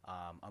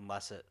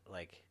 unless it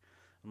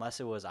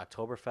was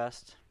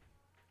Oktoberfest,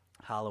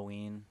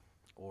 Halloween,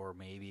 or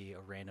maybe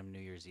a random New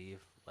Year's Eve.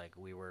 Like,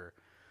 we were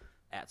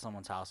at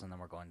someone's house and then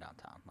we're going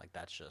downtown. Like,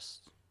 that's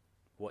just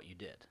what you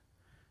did.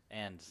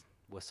 And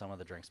with some of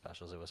the drink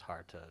specials, it was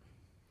hard to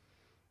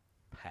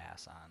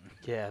pass on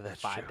Yeah,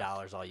 that's true.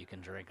 $5 all you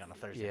can drink on a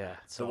Thursday Yeah. night.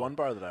 So the one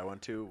bar that I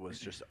went to was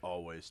just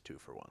always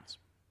 2-for-1s.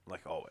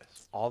 Like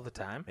always. All the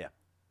time? Yeah.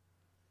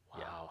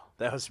 Wow.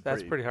 That was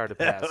That's pretty hard to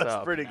that pass was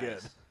up. pretty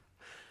Nice.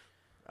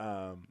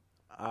 good.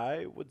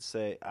 I would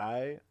say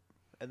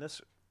and this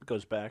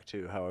goes back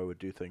to how I would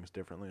do things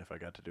differently if I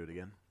got to do it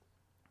again.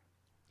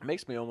 It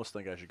makes me almost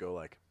think I should go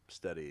like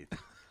study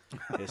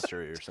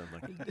history or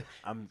something.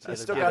 I Get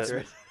still a- got get some. a-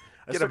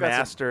 I get still a got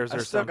master's some,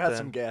 or I still got some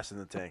something. gas in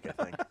the tank,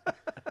 I think.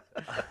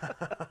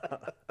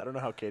 I don't know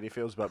how Katie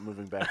feels about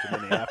moving back to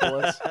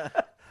Minneapolis.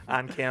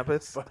 On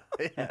campus? But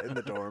yeah, in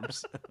the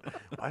dorms.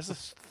 Why is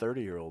this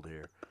 30-year-old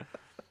here?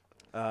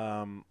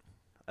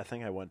 I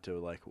think I went to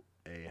like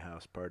a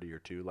house party or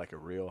two, like a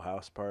real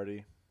house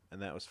party,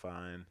 and that was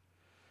fine.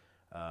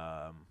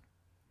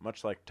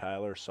 Much like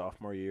Tyler,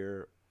 sophomore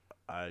year,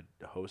 I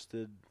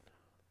hosted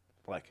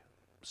like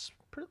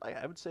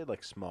I would say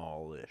like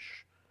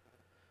small-ish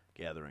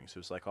gatherings. It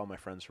was like all my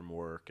friends from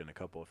work and a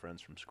couple of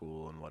friends from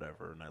school and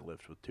whatever, and I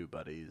lived with 2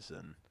 buddies,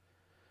 and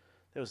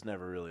it was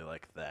never really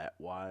like that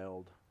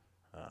wild.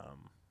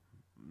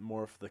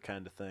 More of the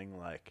kind of thing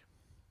like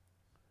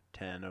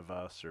 10 of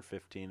us or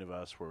 15 of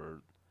us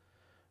were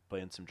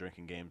playing some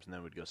drinking games, and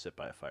then we'd go sit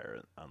by a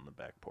fire on the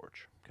back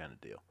porch kind of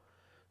deal.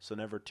 So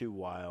never too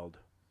wild,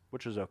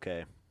 which was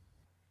okay.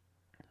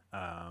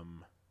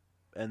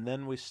 And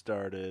then we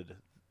started.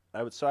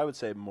 I would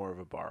say more of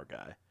a bar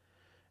guy,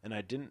 and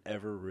I didn't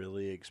ever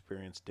really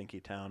experience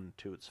Dinkytown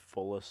to its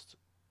fullest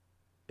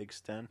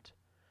extent.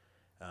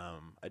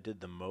 I did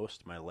the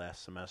most my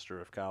last semester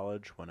of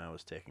college when I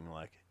was taking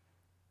like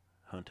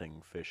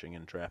hunting, fishing,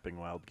 and trapping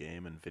wild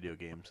game and video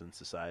games and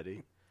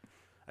society.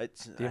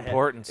 It's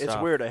important It's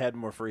stuff. weird. I had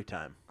more free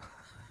time.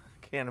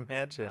 Can't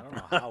imagine. I don't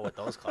know how with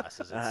those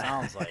classes. It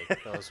sounds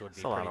like those would be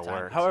It's a lot pretty of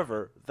time work.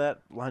 However,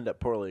 that lined up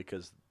poorly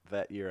because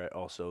that year I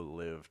also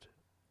lived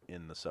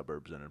in the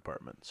suburbs in an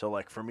apartment. So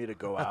like for me to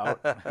go out,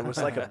 it was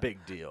like a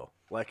big deal.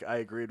 Like I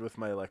agreed with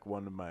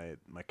one of my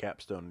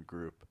capstone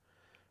group.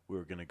 We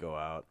were gonna go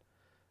out,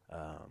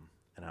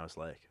 and I was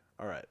like,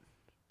 all right,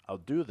 I'll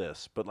do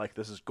this, but like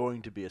this is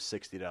going to be a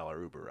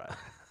 $60 Uber ride.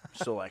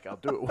 So like I'll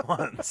do it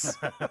once.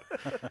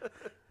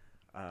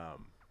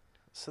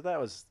 So that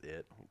was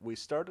it. We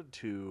started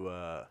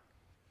to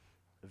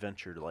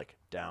venture to like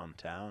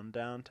downtown,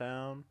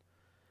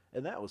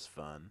 and that was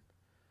fun.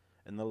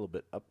 And a little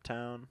bit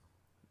uptown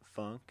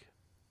funk,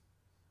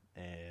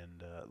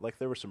 and like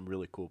there were some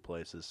really cool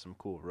places, some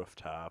cool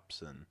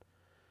rooftops and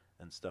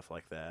stuff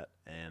like that.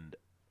 And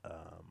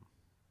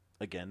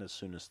again, as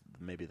soon as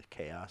maybe the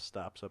chaos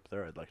stops up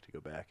there, I'd like to go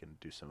back and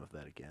do some of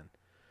that again.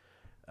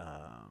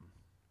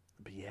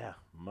 But yeah,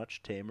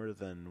 much tamer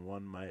than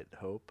one might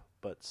hope,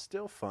 but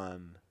still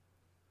fun.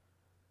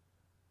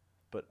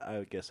 But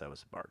I guess I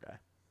was a bar guy.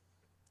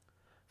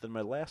 Then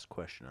my last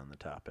question on the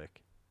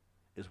topic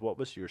is, what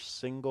was your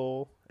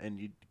single, and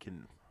you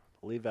can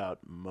leave out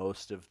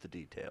most of the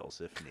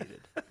details if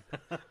needed.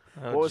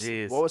 Oh, what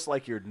jeez. was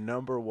like your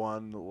number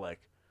one like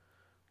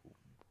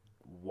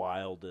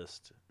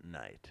wildest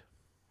night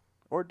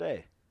or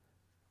day?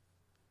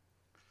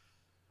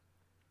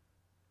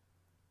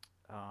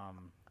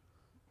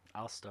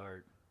 I'll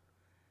start.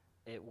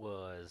 It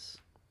was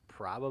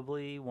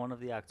probably one of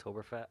the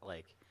Oktoberfest.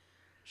 Like,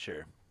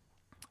 Sure.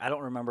 I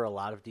don't remember a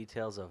lot of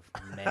details of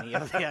many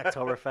of the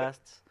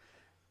Oktoberfests,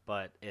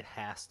 but it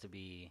has to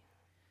be.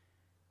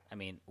 I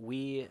mean,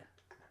 me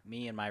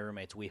and my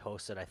roommates, we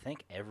hosted, I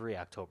think, every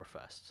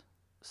Oktoberfest,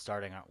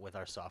 starting out with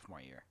our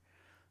sophomore year.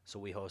 So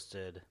we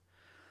hosted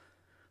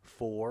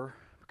 4,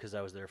 because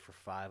I was there for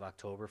 5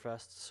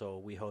 Oktoberfests. So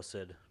we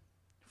hosted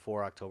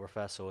 4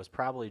 Oktoberfests. So it was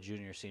probably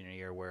junior, senior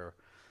year where,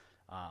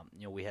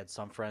 we had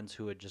some friends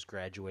who had just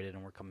graduated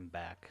and were coming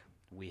back.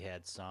 We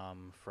had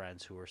some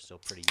friends who were still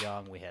pretty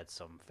young. We had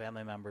some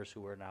family members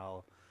who were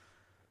now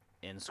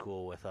in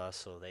school with us,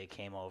 so they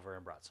came over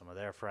and brought some of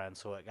their friends.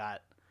 So it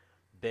got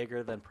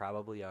bigger than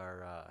probably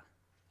our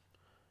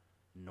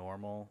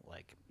normal.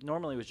 Like,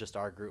 normally it was just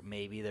our group.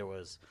 Maybe there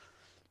was,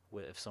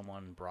 if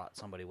someone brought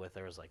somebody with,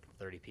 there was like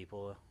 30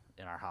 people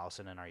in our house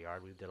and in our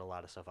yard. We did a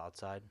lot of stuff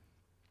outside.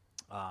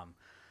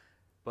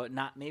 But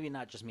maybe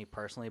not just me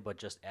personally, but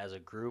just as a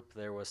group,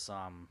 there was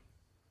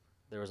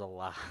a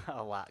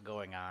lot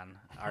going on.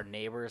 Our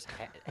neighbors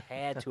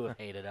had to have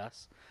hated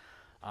us.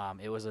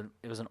 It was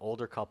an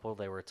older couple.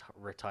 They were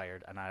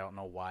retired, and I don't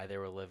know why they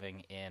were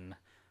living in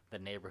the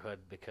neighborhood,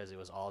 because it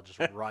was all just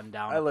run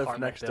down I live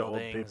apartment next to old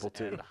buildings people,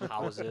 too. and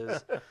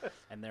houses.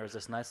 And there was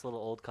this nice little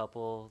old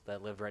couple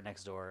that lived right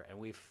next door, and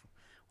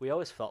we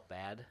always felt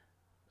bad,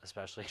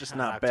 especially Just on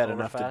not bad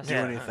enough to Oktoberfest. do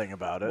anything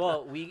about it.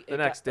 Well, The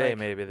next day,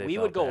 maybe they we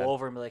felt would go bad.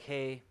 over and be like,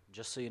 "Hey,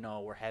 just so you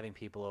know, we're having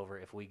people over.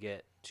 If we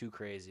get too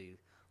crazy,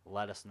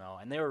 let us know."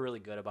 And they were really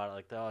good about it.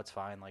 Like, "Oh, it's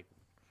fine. Like,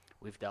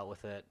 we've dealt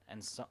with it."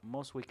 And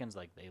most weekends,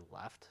 like, they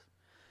left,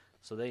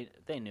 so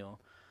they knew.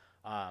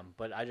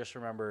 But I just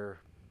remember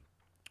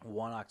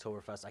one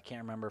Oktoberfest. I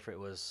can't remember if it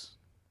was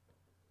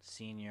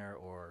senior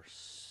or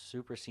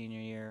super senior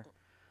year.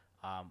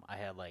 I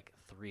had like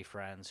 3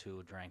 friends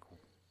who drank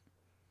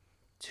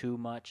too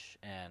much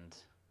and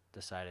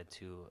decided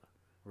to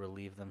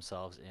relieve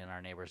themselves in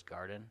our neighbor's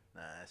garden.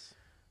 Nice.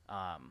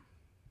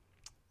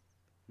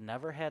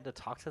 Never had to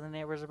talk to the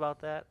neighbors about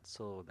that,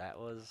 so that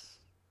was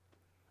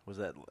Was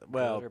that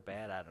good or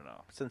bad. I don't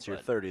know. Since you're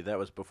But 30, that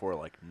was before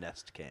like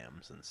Nest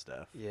cams and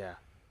stuff. Yeah.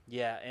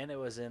 yeah, and it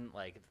was in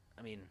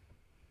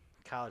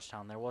college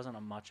town. There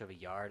wasn't much of a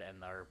yard,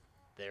 and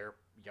their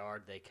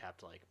yard they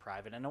kept like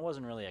private, and it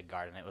wasn't really a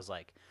garden. It was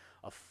like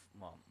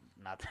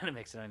not that it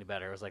makes it any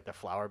better. It was like the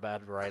flower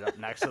bed right up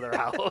next to their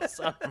house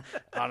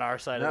on our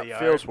side of That the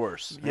yard. feels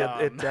worse. Yeah,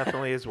 it Um,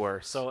 definitely is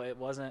worse. So it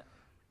wasn't,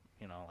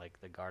 like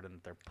the garden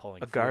that they're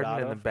pulling a food garden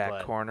out in the of, back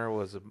but- corner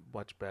was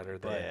much better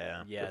than But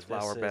Yeah. yeah, the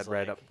flower this bed is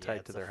right like, up tight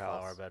it's to a their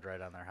house. Flower bed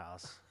right on their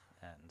house,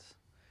 and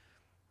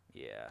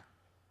yeah.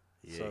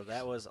 So Yikes.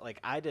 that was like,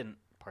 I didn't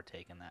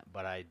partake in that,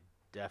 but I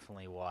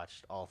definitely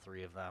watched all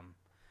 3 of them,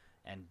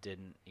 and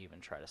didn't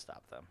even try to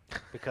stop them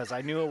because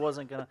I knew it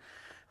wasn't gonna.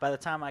 by the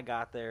time I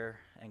got there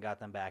and got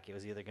them back, it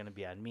was either going to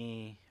be on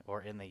me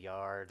or in the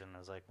yard, and I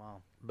was like,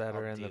 well,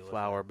 Better I'll in the deal with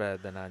flower it.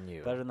 bed than on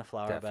you. Better in the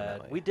flower bed.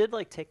 Definitely. We did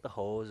like take the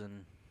hose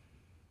and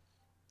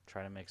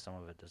try to make some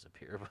of it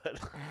disappear, but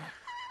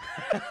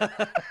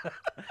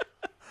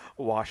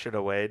Wash it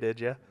away, did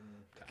you?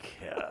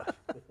 Yeah.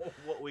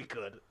 What we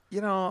could.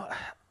 You know,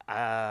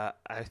 I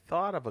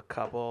thought of a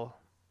couple,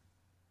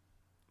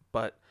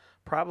 but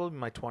probably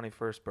my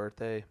 21st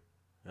birthday.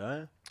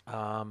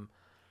 Yeah.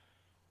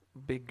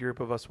 Big group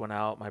of us went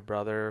out. My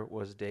brother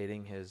was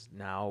dating his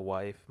now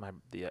wife,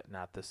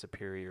 not the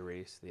superior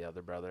race, the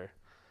other brother.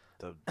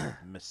 The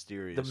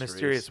mysterious. The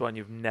mysterious one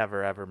you've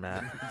never ever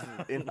met.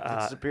 In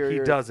the superior,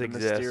 he does the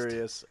exist.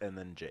 Mysterious, and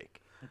then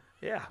Jake.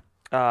 Yeah.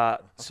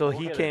 So We'll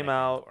he get a came nickname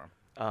out,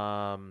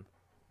 for him.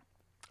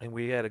 and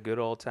we had a good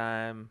old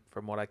time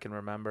from what I can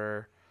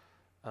remember.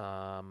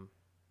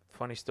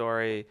 Funny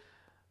story,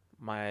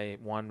 my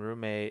one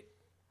roommate,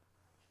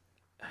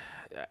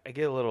 I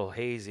get a little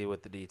hazy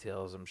with the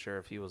details, I'm sure,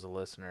 if he was a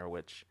listener,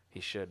 which he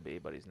should be,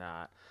 but he's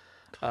not.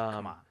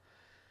 Come on.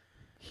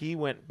 He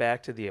went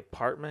back to the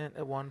apartment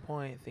at one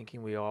point,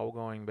 thinking we all were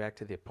going back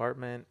to the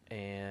apartment,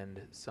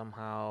 and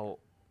somehow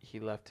he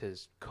left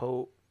his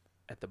coat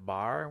at the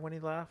bar when he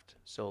left.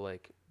 So,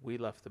 like, we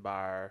left the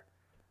bar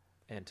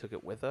and took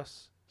it with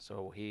us.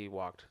 So he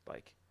walked,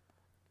 like,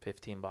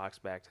 15 blocks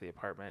back to the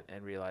apartment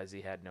and realized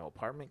he had no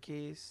apartment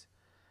keys.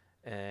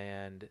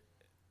 And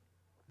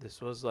this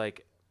was,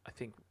 like, I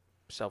think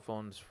cell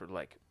phones for,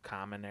 like,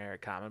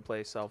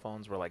 commonplace cell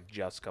phones were, like,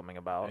 just coming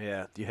about.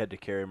 Yeah, you had to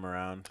carry him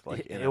around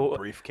like in It a wa-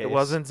 briefcase. It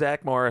wasn't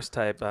Zach Morris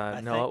type.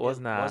 I No, think it was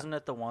not. Wasn't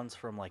it the ones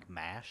from like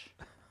MASH?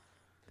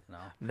 No.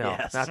 No,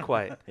 Yes. not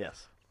quite.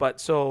 Yes. But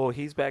so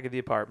he's back at the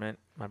apartment.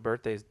 My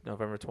birthday's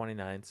November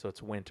 29th, so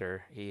it's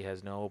winter. He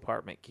has no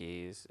apartment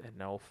keys and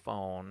no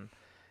phone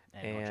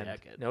And no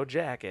jacket. no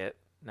jacket.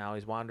 Now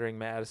he's wandering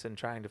Madison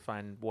trying to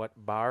find what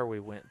bar we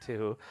went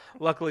to.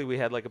 Luckily, we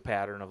had like a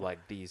pattern of like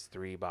these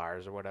 3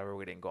 bars or whatever.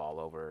 We didn't go all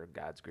over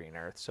God's green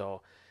earth.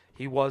 So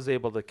he was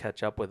able to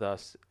catch up with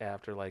us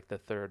after like the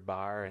 3rd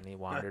bar, and he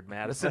wandered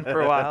Madison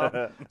for a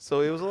while.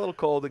 So he was a little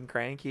cold and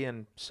cranky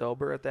and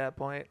sober at that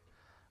point.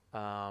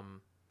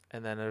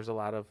 And then there's a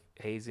lot of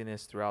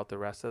haziness throughout the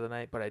rest of the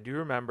night. But I do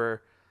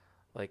remember,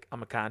 like,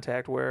 I'm a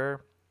contact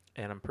wearer,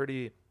 and I'm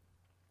pretty,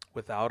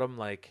 without them,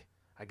 like,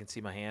 I can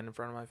see my hand in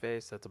front of my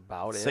face. That's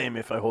about it. Same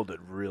if I hold it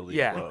really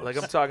Yeah, close. like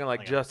I'm talking like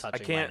Like I'm just I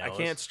touching my can't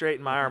nose.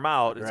 straighten my arm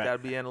out. It's Right. got to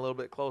be in a little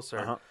bit closer.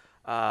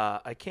 Uh-huh.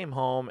 I came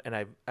home and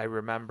I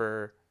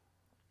remember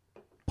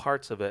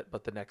parts of it,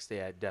 but the next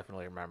day I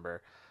definitely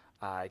remember.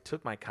 I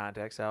took my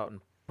contacts out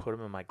and put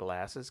them in my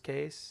glasses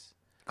case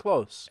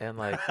Close. and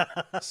like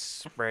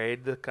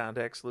sprayed the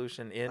contact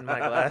solution in my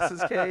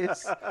glasses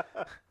case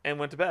and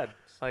went to bed.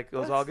 Like it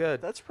was all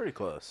good. That's pretty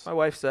close. My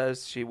wife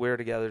says we were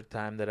together at the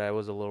time that I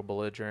was a little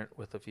belligerent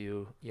with a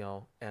few,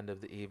 end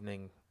of the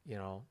evening,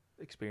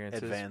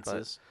 experiences.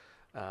 Advances.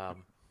 But,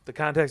 the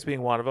contacts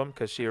being one of them,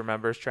 because she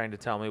remembers trying to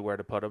tell me where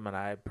to put them, and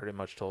I pretty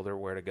much told her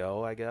where to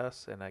go, I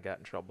guess, and I got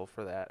in trouble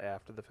for that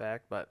after the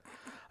fact. But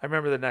I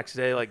remember the next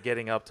day, like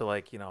getting up to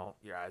like,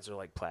 your eyes are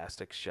like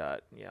plastic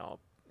shut,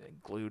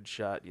 glued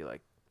shut. You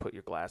like put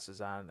your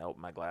glasses on and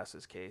open my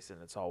glasses case, and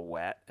it's all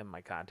wet, and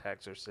my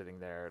contacts are sitting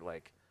there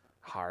like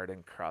hard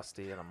and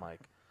crusty, and I'm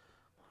like,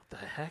 what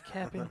the heck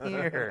happened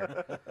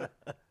here?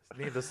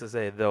 Needless to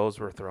say, those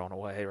were thrown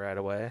away right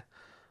away.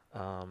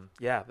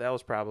 Yeah, that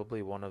was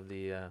probably one of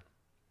the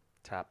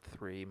top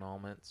 3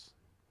 moments.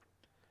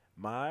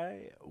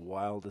 My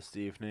wildest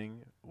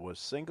evening was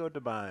Cinco de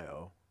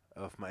Mayo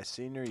of my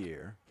senior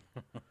year.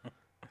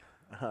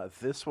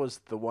 This was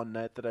the one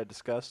night that I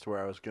discussed where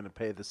I was going to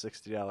pay the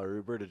 $60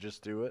 Uber to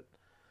just do it.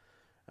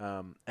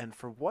 And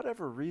for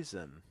whatever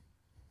reason,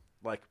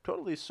 like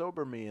totally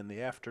sober me in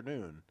the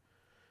afternoon,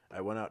 I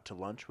went out to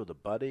lunch with a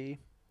buddy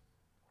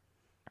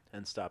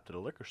and stopped at a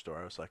liquor store.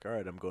 I was like, all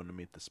right, I'm going to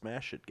meet the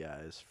Smash It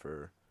guys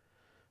for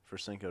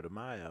Cinco de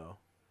Mayo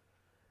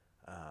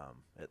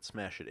at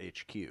Smash It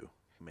HQ.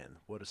 Man,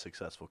 what a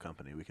successful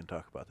company. We can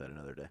talk about that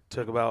another day.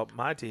 Took about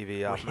my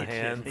TV off my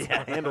hands.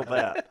 Yeah, handle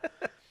that.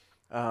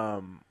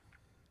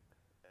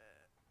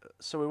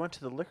 So we went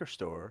to the liquor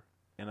store,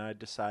 and I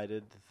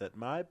decided that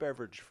my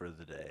beverage for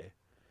the day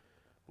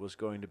was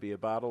going to be a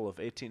bottle of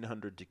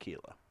 1800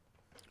 tequila.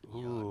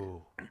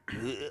 Ooh.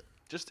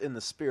 Just in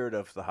the spirit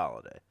of the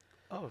holiday.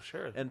 Oh,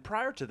 sure. And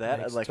prior to that,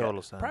 Makes like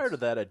total sense. prior to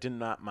that, I did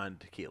not mind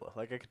tequila.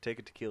 Like I could take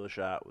a tequila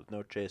shot with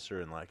no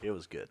chaser, and like it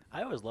was good.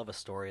 I always love a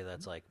story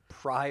that's like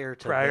prior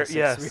to Prior- this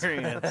yes.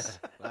 experience.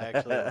 I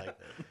actually like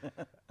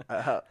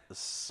it.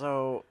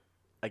 So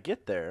I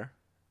get there,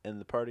 and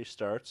the party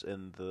starts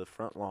in the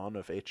front lawn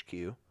of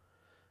HQ,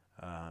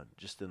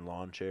 just in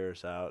lawn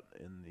chairs out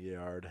in the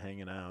yard,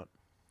 hanging out.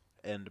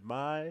 And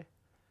my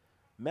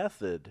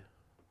method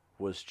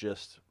was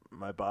just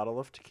my bottle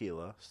of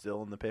tequila,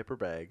 still in the paper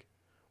bag,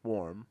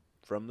 warm,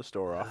 from the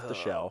store off the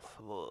shelf,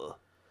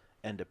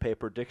 and a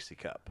paper Dixie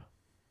cup.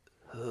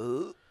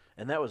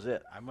 And that was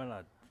it. I'm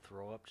gonna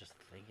throw up just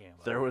thinking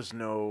about There it. was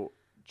no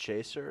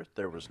chaser.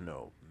 There was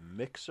no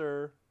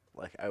mixer.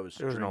 Like I was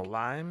There was no drinking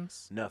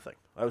limes. nothing.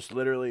 I was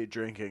literally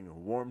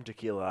drinking warm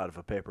tequila out of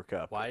a paper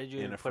cup. Why did you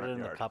in even a put it front in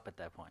yard. the cup at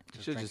that point?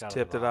 You should drink just out of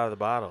tipped the it out of the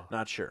bottle.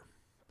 Not sure,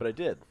 but I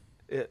did.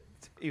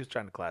 He was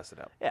trying to class it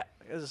up. Yeah,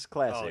 it was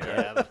classy. Oh right?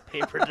 yeah, the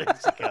paper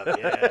Dixie cup.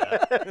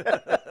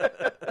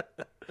 Yeah.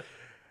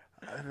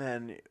 And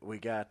then we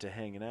got to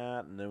hanging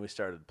out, and then we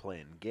started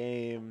playing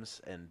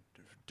games. And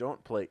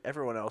don't play.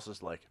 Everyone else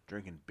is like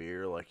drinking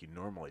beer like you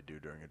normally do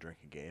during a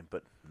drinking game,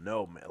 but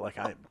no, man. Like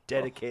I'm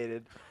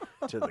dedicated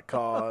to the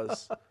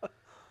cause.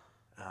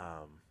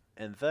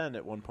 And then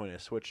at one point I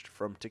switched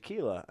from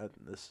tequila.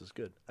 This is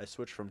good. I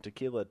switched from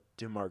tequila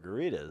to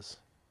margaritas.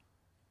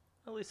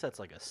 At least that's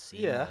like a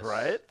Yeah. seamless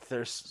Right?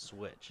 There's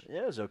switch.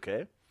 yeah, it was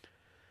okay.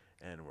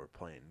 And we're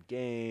playing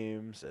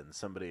games, and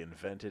somebody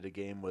invented a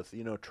game with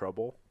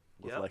Trouble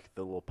with Yep. like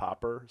the little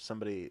popper.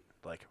 Somebody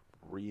like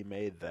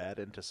remade that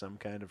into some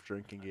kind of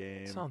drinking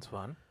game. Sounds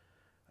fun.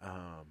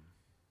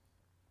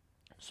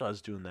 So I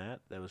was doing that.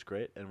 That was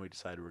great, and we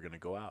decided we're gonna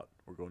go out.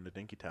 We're going to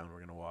Dinkytown. We're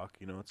gonna walk.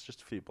 It's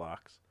just a few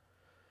blocks.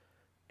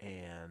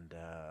 And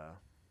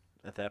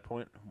at that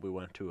point, we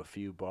went to a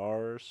few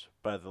bars.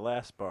 By the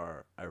last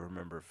bar, I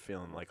remember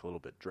feeling like a little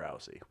bit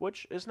drowsy,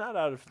 which is not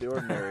out of the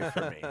ordinary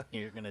for me.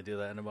 You're gonna do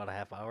that in about a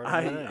half hour.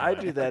 I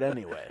do that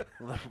anyway,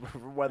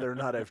 whether or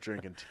not I've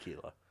drinking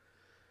tequila.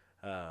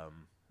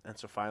 And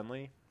so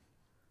finally,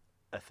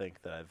 I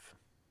think that I've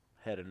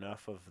had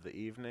enough of the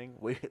evening.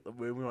 We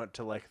went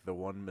to like the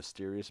one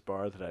mysterious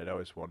bar that I'd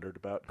always wondered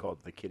about called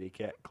the Kitty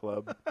Cat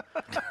Club.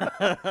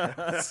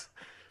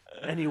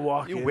 And you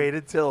walk You in.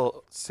 waited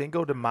till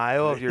Cinco de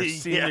Mayo of your Yeah.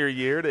 senior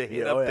year to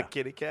hit Yeah, oh, up yeah. the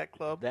Kitty Cat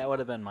Club. That would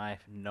have been my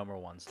number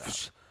one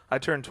stop. I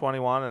turned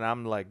 21 and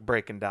I'm like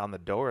breaking down the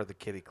door of the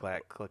Kitty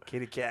Cat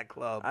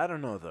Club. I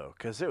don't know though,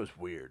 because it was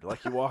weird.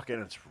 Like you walk in,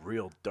 it's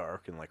real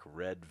dark and like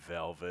red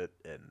velvet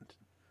and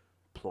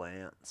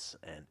plants,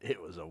 and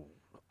it was a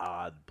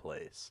odd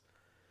place.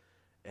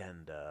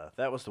 And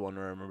that was the one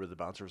where I remember the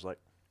bouncer was like,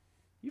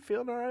 "You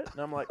feeling all right?" And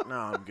I'm like, "No,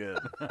 I'm good.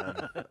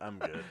 I'm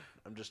good.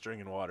 I'm just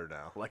drinking water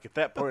now." Like at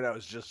that point, I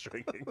was just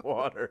drinking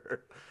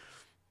water.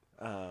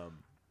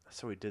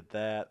 So we did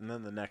that, and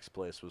then the next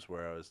place was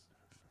where I was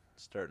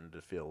starting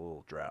to feel a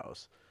little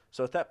drowse.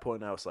 So at that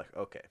point, I was like,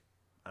 "Okay,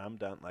 I'm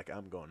done. Like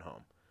I'm going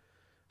home."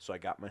 So I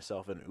got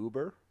myself an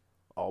Uber,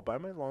 all by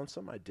my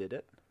lonesome. I did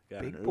it.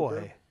 Got Big an Uber,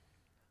 boy.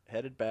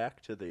 headed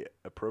back to the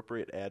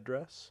appropriate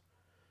address,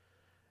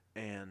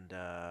 and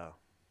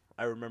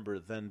I remember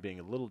then being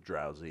a little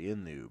drowsy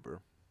in the Uber,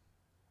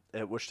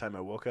 at which time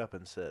I woke up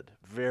and said,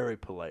 very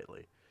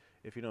politely,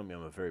 if you know me,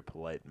 I'm a very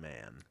polite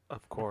man,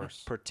 Of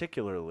course.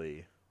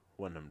 particularly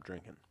when I'm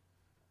drinking.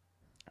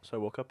 So I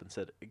woke up and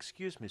said,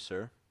 "Excuse me,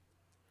 sir.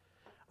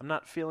 I'm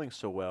not feeling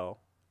so well.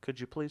 Could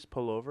you please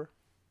pull over?"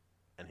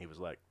 And he was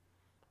like,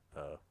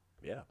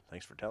 yeah,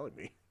 thanks for telling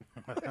me.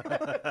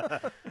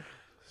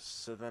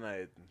 So then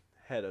I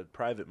had a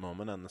private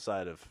moment on the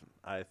side of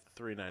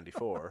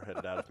I-394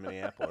 headed out of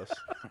Minneapolis.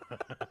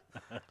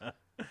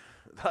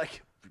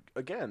 Like,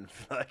 again,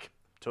 like,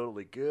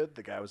 totally good.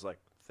 The guy was like,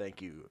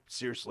 "Thank you.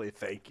 Seriously,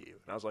 thank you."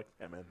 And I was like,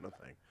 "Yeah, man, no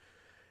thing."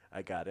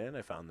 I got in.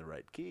 I found the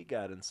right key,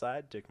 got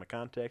inside, took my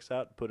contacts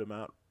out, put them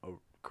out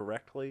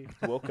correctly,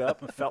 woke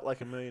up, felt like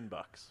 $1 million.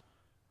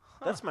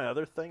 That's my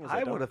other thing. Is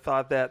I don't- would have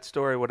thought that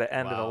story would have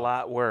ended a Wow.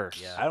 lot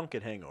worse. Yeah. I don't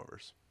get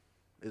hangovers.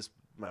 Is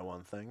my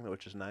one thing,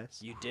 which is nice.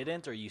 You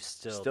didn't, or you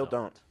still Still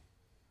don't.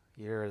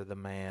 You're the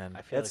man.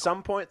 I feel At like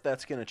some point,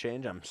 that's going to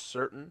change, I'm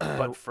certain.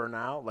 But for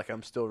now, like,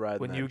 I'm still riding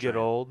When that you get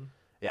train. old,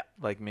 Yeah.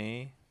 like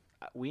me,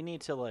 we need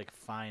to like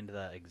find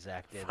the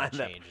exact day Find that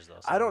that- changes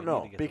those. I don't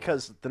know,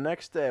 because the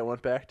next day I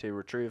went back to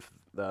retrieve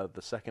the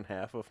second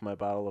half of my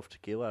bottle of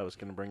tequila. I was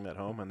going to bring that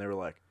home, and they were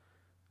like,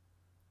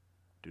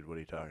 "Dude, what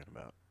are you talking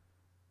about?"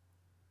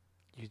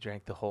 you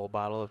drank the whole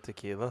bottle of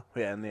tequila.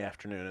 Yeah, in the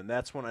afternoon. And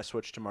that's when I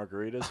switched to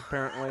margaritas,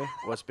 apparently,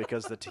 was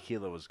because the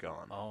tequila was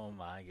gone. Oh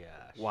my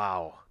gosh!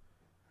 Wow.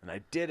 And I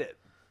did it.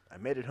 I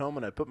made it home,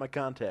 and I put my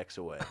contacts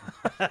away.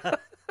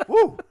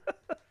 Woo!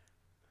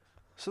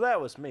 So that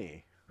was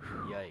me.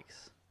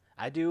 Yikes!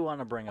 I do want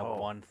to bring up Oh.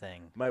 one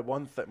thing. My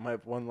one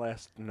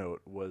last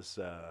note was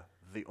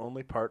the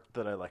only part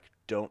that I like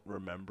don't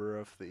remember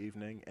of the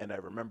evening, and I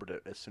remembered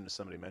it as soon as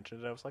somebody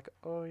mentioned it. I was like,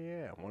 "Oh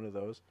yeah, one of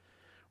those."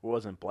 It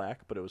wasn't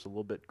black, but it was a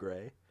little bit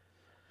gray.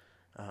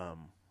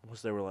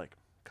 Was they were like,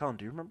 "Colin,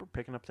 do you remember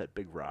picking up that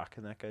big rock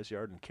in that guy's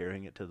yard and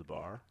carrying it to the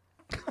bar?"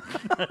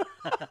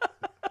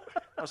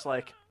 I was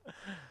like,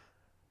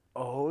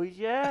 "Oh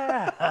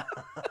yeah."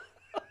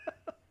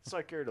 So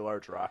I carried a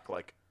large rock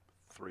like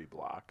 3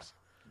 blocks.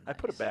 I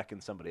put it back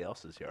in somebody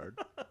else's yard.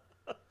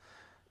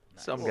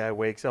 Some guy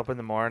wakes up in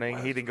the morning.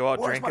 He didn't go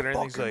out drinking or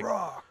anything. He's like,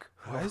 rock?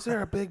 "Why is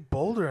there a big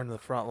boulder in the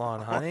front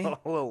lawn, honey?" A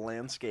little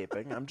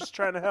landscaping. I'm just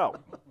trying to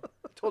help.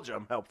 I told you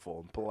I'm helpful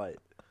and polite.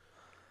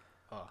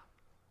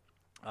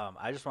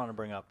 I just want to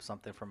bring up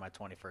something from my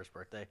 21st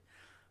birthday.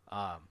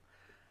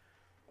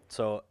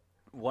 So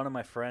one of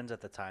my friends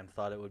at the time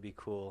thought it would be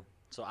cool.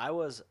 So I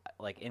was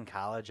like in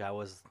college. I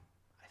was,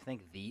 I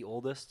think, the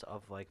oldest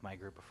of like my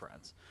group of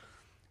friends.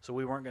 So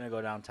we weren't going to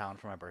go downtown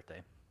for my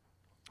birthday.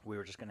 we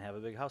were just gonna have a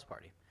big house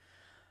party.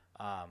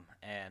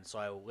 And so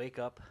I wake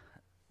up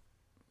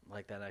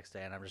like that next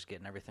day, and I'm just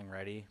getting everything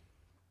ready.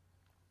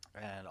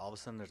 And all of a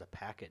sudden, there's a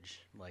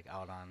package like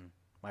out on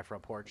my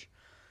front porch,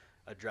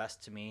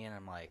 addressed to me, and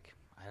I'm like,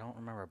 I don't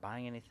remember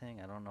buying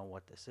anything. I don't know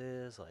what this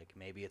is. Like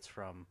maybe it's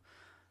from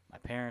my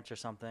parents or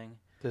something.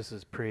 This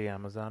is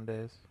pre-Amazon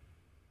days.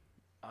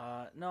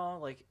 No,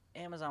 like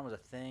Amazon was a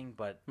thing,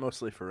 but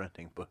Mostly for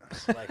renting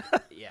books. like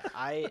yeah,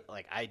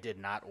 I did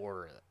not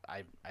order it.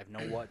 I have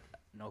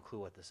no clue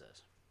what this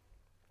is.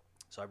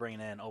 So I bring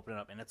it in, open it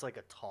up, and it's like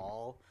a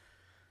tall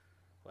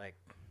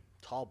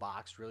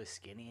box, really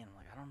skinny, and I'm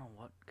like, I don't know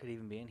what could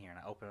even be in here. And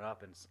I open it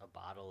up, and it's a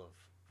bottle of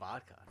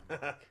vodka. And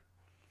I'm like,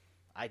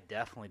 I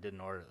definitely didn't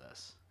order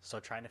this. So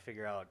trying to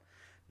figure out,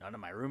 none of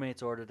my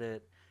roommates ordered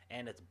it,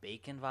 and it's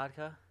bacon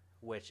vodka,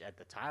 which at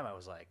the time I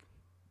was like,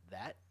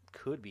 that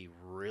could be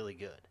really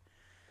good.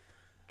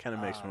 Kind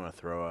of makes me want to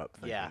throw up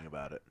thinking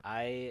about it.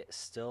 I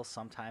still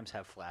sometimes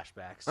have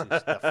flashbacks to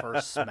the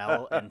first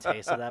smell and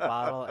taste of that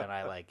bottle, and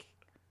I like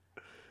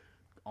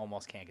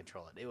almost can't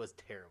control it. It was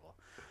terrible.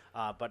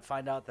 But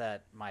find out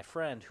that my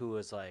friend, who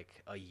was like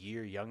a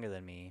year younger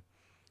than me,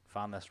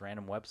 found this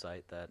random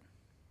website that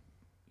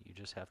you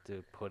just have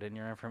to put in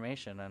your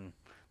information and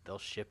they'll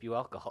ship you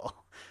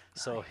alcohol.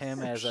 So him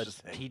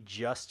he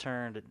just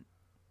turned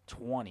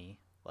 20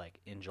 like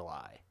in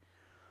July.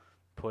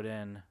 Put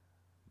in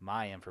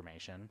my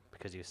information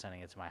because he was sending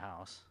it to my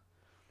house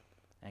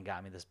and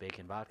got me this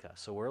bacon vodka.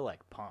 So we're like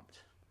pumped.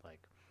 Like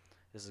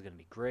this is going to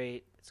be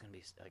great. It's going to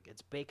be like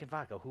it's bacon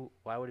vodka.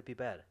 Why would it be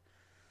bad?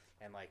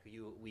 And like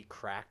we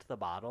cracked the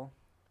bottle.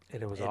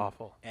 It was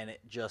awful. And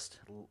it just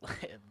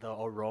the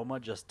aroma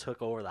just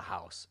took over the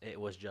house. It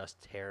was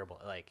just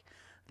terrible. Like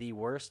the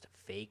worst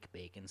fake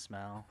bacon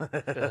smell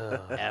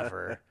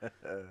ever.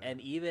 And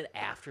even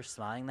after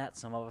smelling that,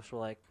 some of us were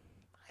like,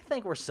 I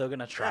think we're still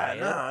gonna try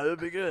it. No, it'll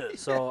be good.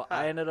 So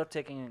I ended up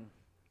taking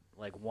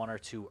like one or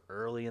two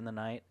early in the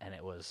night, and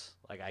it was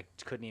like I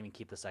couldn't even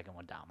keep the second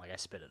one down. Like I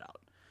spit it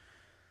out.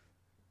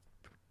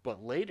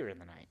 But later in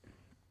the night,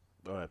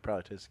 Oh, it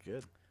probably tastes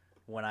good.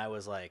 when I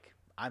was like,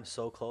 I'm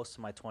so close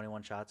to my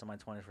 21 shots on my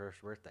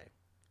 21st birthday,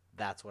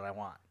 that's what I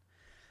want.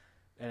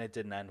 And it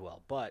didn't end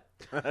well. But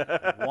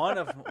one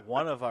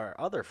of our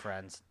other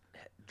friends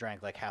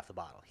drank like half the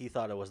bottle. He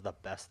thought it was the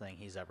best thing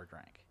he's ever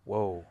drank.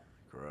 Whoa.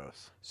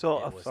 Gross. So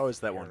It a was It's always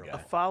that one terrible.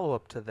 guy. A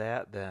follow-up to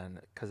that then,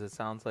 because it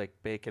sounds like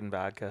bacon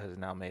vodka has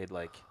now made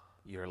like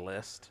your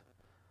list.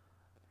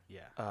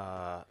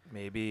 Yeah.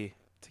 Maybe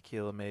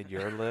tequila made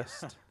your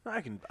list.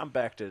 I'm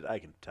back to I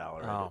can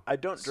tolerate it. Oh. I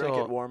don't drink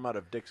So- it warm out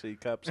of Dixie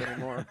cups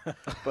anymore,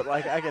 but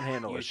like I can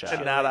handle a You shot. And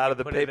chill not it, out you of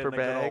the put it in paper a good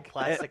old bag.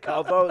 plastic cup.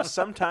 Although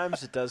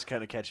sometimes it does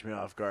kind of catch me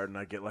off guard, and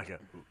I get like a.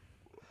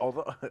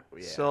 Although,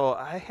 yeah. So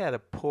I had a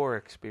poor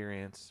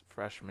experience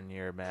freshman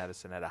year at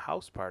Madison at a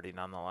house party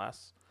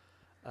nonetheless.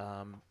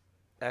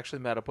 Actually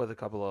met up with a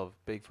couple of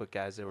Bigfoot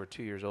guys that were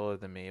 2 years older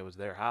than me. It was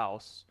their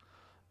house,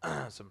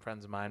 some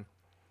friends of mine.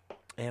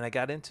 And I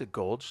got into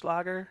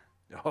Goldschlager.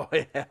 Oh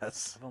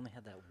yes. I've only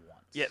had that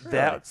once. Yeah,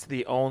 that's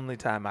the only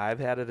time I've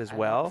had it as I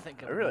well. don't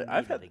think I really-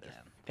 I've need had it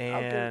again.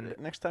 I'll get And it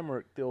next time we're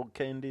at the old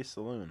K&D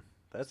Saloon.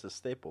 That's a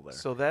staple there.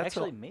 so that's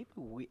Actually,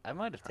 maybe I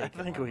might have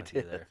taken think one we with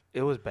you did. there.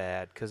 it was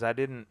bad because I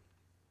didn't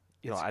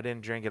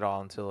drink it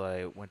all until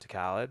I went to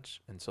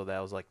college, and so that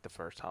was like the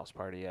first house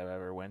party I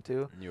ever went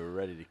to. And you were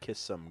ready to kiss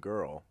some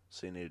girl,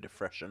 so you needed to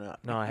freshen up.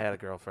 No, I had a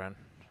girlfriend.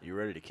 You were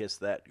ready to kiss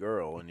that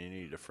girl, and you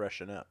needed to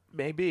freshen up.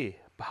 Maybe.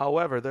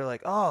 However, they're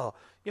like, oh,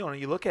 you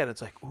look at it,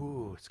 it's like,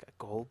 ooh, it's got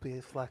gold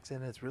flecks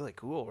in it. It's really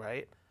cool,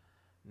 right?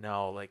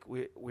 No, like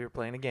we were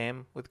playing a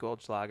game with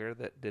Goldschlager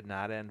that did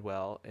not end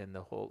well, and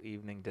the whole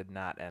evening did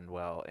not end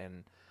well.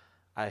 And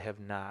I have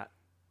not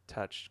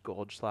touched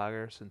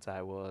Goldschlager since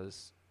I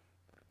was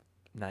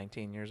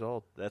 19 years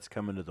old. That's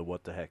coming to the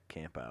what the heck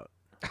camp out.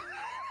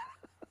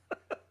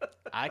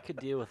 I could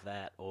deal with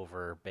that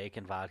over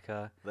bacon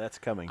vodka. That's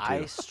coming too.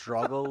 I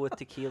struggle with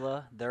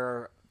tequila.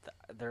 There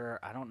are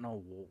I don't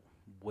know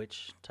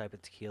which type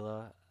of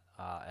tequila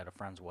at a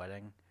friend's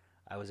wedding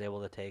I was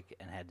able to take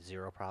and had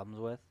zero problems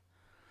with.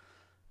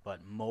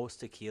 But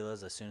most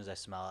tequilas, as soon as I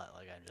smell it,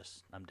 like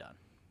I'm done.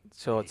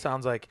 So it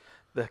sounds like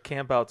the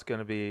camp out's going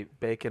to be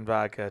bacon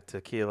vodka,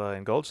 tequila,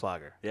 and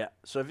Goldschlager. Yeah.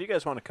 So if you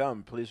guys want to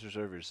come, please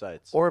reserve your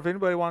sites. Or if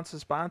anybody wants to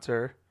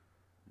sponsor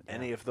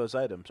any of those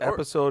items.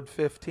 episode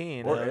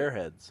 15, Or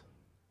Airheads.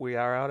 we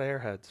are out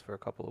Airheads for a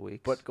couple of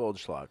weeks. But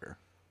Goldschlager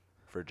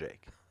for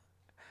Jake.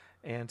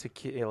 And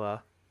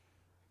tequila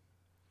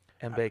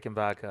and bacon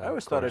vodka. I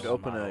always of thought I'd course.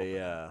 open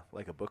a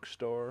like a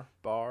bookstore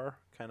bar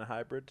kind of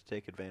hybrid to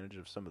take advantage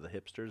of some of the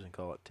hipsters and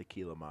call it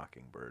Tequila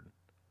Mockingbird.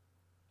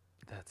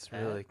 That's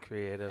really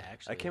creative.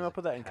 Actually, I came is up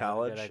with that in kind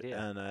of a good college, idea.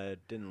 and I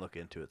didn't look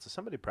into it. So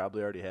somebody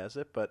probably already has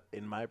it, but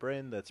in my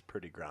brain, that's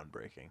pretty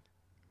groundbreaking.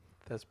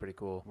 That's pretty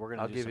cool. We're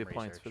gonna I'll do give some you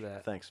points for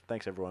research. that.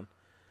 Thanks everyone.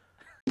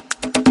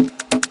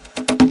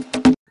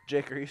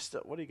 Jake, are you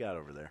still? What do you got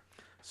over there?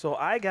 So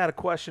I got a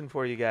question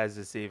for you guys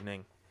this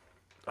evening.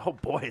 Oh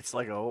boy, it's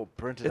like a whole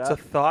printed It's out.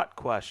 a thought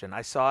question.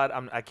 I saw it.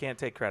 I can't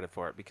take credit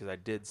for it because I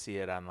did see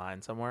it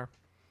online somewhere,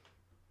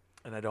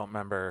 and I don't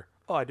remember.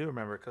 Oh, I do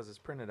remember because it's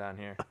printed on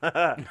here.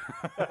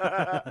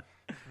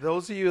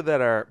 Those of you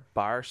that are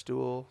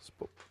Barstool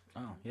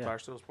Oh yeah.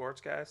 Barstool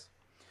Sports guys.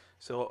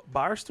 So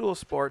Barstool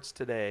Sports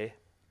today,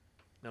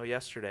 no,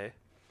 yesterday,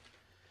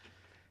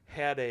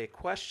 had a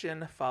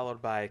question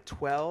followed by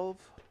 12.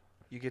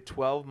 You get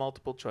 12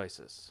 multiple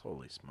choices.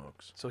 Holy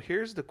smokes. So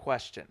here's the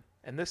question,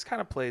 and this kind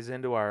of plays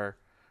into our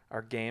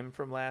game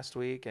from last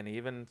week and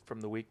even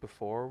from the week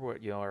before, or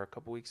a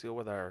couple weeks ago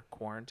with our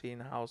quarantine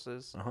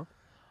houses. Uh-huh.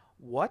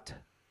 What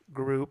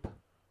group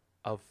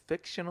of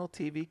fictional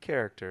TV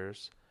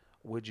characters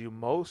would you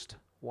most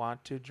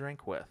want to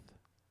drink with?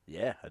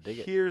 Yeah, I dig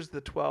it. Here's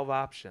the 12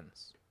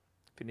 options.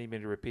 If you need me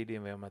to repeat any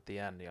of them at the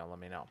end, let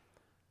me know.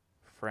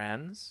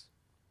 Friends,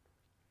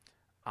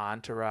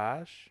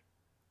 Entourage,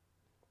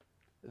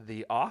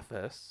 The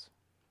Office,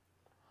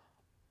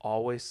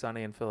 Always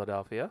Sunny in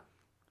Philadelphia,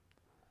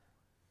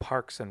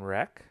 Parks and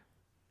Rec,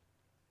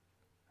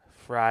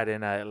 Friday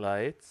Night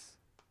Lights,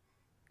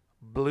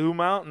 Blue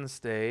Mountain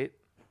State,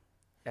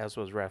 as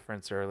was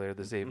referenced earlier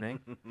this evening,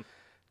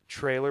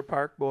 Trailer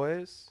Park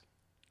Boys,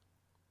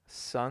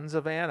 Sons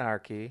of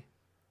Anarchy,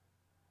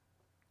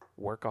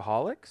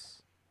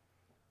 Workaholics,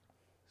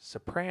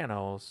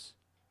 Sopranos,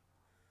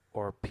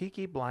 or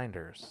Peaky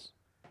Blinders.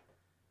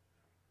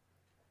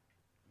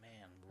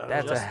 Man,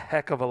 That's a just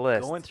heck of a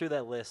list. going through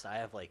that list. I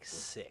have like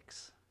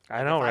 6.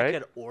 I know, if right? I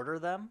could order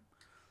them,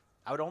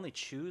 I would only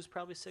choose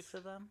probably 6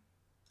 of them.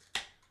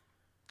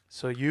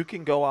 So you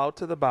can go out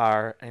to the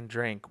bar and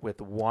drink with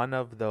one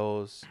of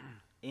those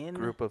In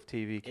group of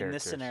TV characters. in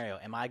this scenario,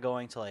 am I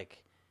going to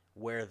like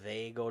where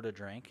they go to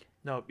drink?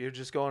 No, you're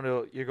just going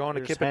to You're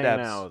Kip just and hanging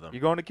Deb's. out with 'em.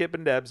 You're going to Kip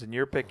and Deb's, and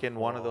you're picking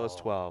one of those Oh.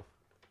 12,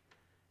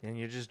 and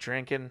you're just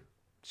drinking,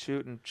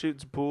 shooting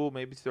some pool,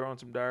 maybe throwing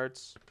some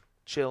darts,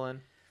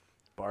 chilling.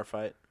 Bar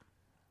fight.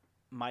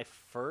 My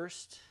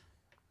first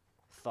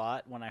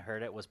thought when I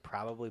heard it was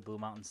probably Blue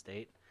Mountain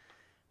State,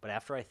 but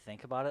after I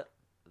think about it,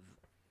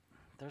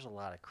 there's a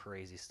lot of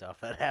crazy stuff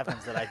that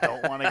happens that I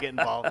don't want to get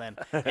involved in.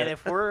 And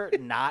if we're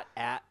not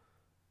at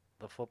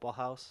the football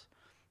house,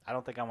 I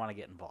don't think I want to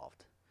get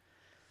involved.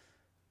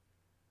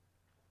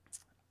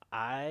 Oh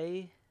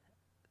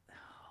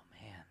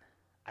man,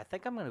 I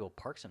think I'm gonna go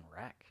Parks and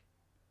Rec.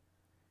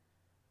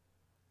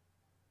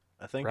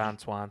 I think Ron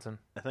Swanson.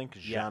 Jean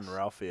Yes.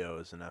 Ralphio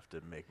is enough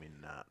to make me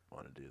not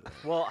want to do that.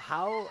 Well,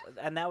 how?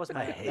 And that was I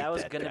my. hate That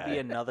was that gonna guy. be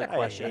another I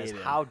question: is hate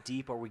him. how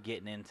deep are we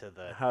getting into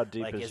the? How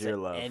deep Like, is is your it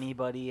love?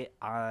 anybody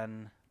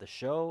on the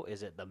show?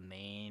 Is it the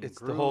main? It's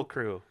group? the whole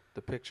crew.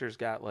 The picture's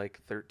got like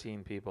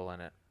 13 people in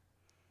it.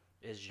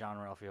 Is John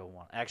Ralphio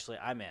one? Actually,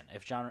 I'm in.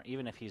 If John,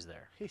 even if he's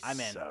there, He I'm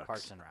in sucks.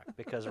 Parks and Rec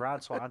because Ron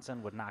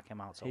Swanson would knock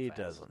him out so He fast.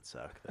 doesn't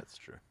suck. That's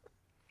true.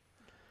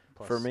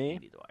 Plus For me,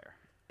 Andy Dwyer.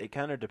 It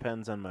kind of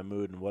depends on my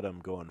mood and what I'm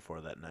going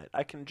for that night.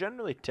 I can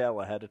generally tell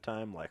ahead of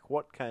time like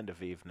what kind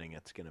of evening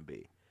it's going to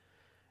be.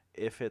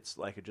 If it's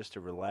like just a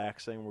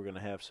relaxing, we're going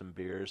to have some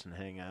beers and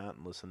hang out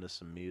and listen to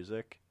some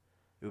music,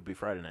 it would be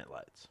Friday Night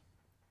Lights.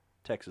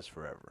 Texas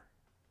Forever.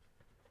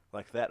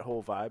 Like that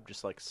whole vibe,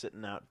 just like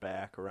sitting out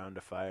back around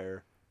a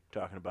fire,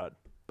 talking about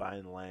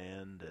buying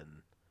land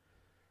and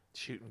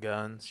Shooting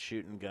guns.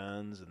 shooting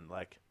guns and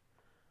like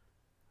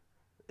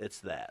it's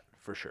that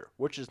for sure,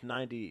 which is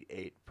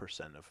 98%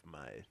 of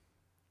my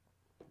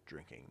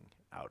drinking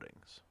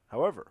outings.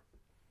 However,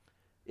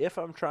 if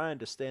I'm trying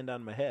to stand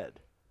on my head,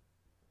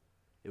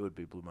 it would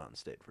be Blue Mountain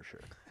State for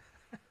sure.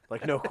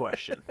 Like no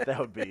question. That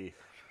would be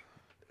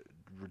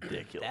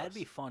ridiculous. That'd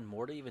be fun.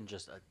 More to even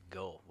just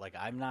go. Like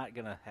I'm not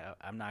gonna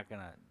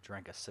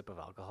drink a sip of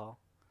alcohol,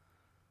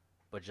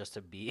 but just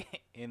to be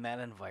in that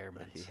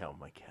environment. Oh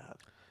my god.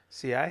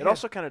 See, I It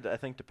also kind of I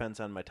think depends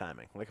on my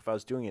timing. Like if I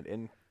was doing it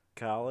in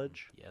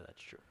college, Yeah,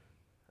 that's true.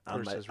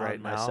 on Versus my, right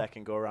on my now?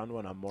 second go around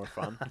when I'm more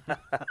fun,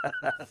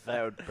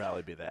 that would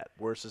probably be that.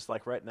 Versus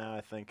like right now,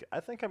 I think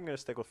I'm gonna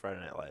stick with Friday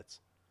Night Lights.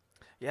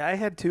 Yeah, I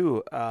had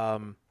two.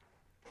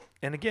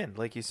 And again,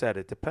 like you said,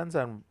 it depends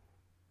on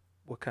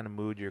what kind of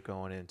mood you're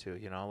going into.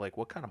 Like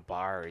what kind of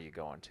bar are you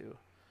going to?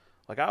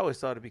 Like I always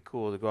thought it'd be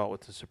cool to go out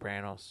with the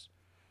Sopranos.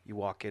 You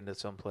walk into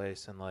some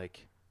place and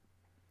like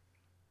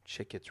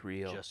shit gets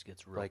real. Just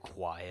gets real like,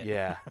 quiet.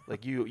 Yeah,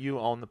 like you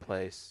own the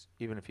place,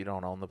 even if you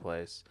don't own the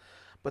place.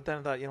 But then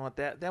I thought, you know what,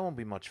 that won't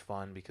be much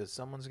fun because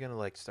someone's gonna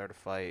like start a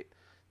fight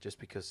just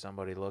because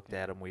somebody looked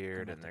at them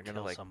weird, Gonna and have they're to gonna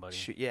kill like somebody.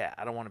 shoot. Yeah,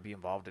 I don't want to be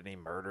involved in any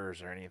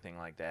murders or anything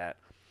like that.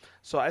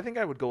 So I think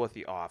I would go with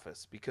The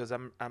Office because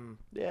I'm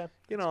Yeah,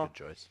 you that's know a good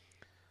choice.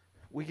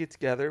 we get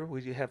together,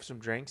 we have some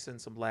drinks and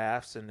some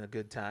laughs and a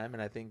good time,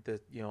 and I think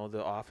that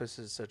The Office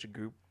is such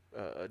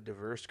a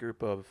diverse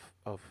group of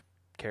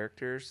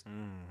characters,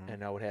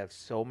 and I would have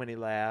so many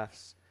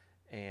laughs.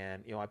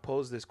 And I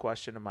posed this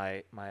question to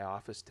my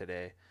office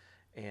today,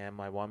 and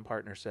my one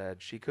partner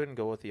said she couldn't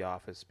go with The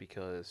Office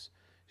because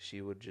she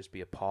would just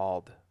be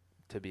appalled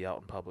to be out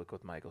in public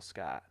with Michael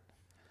Scott.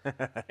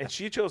 And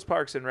she chose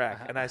Parks and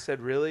Rec, and I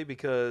said, really?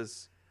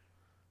 Because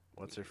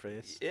What's her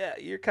face? Yeah,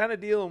 you're kind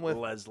of dealing with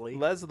Leslie.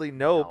 Leslie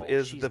Knope No,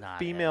 is she's the not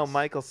female as-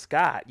 Michael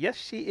Scott. Yes,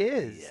 she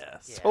is. Yes. Yeah,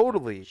 but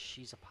Totally.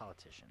 She's a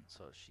politician,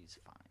 so she's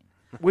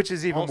fine. Which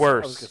is even Also, I was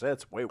worse. gonna say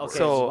that's way worse. Okay,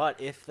 So-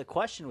 but if the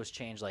question was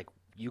changed, like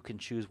you can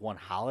choose one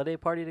holiday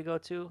party to go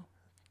to,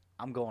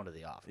 I'm going to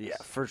the office. Yeah,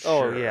 for Oh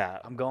sure. yeah,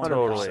 I'm going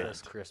totally. to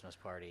this Christmas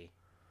party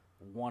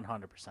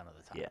 100% of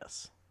the time.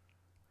 Yes.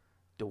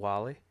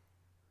 Diwali.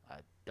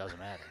 Doesn't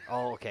matter.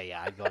 Oh, okay,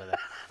 yeah, I'd go to the.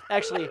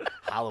 Actually,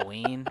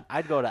 Halloween,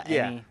 I'd go to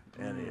Yeah.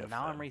 Any of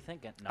now I'm them.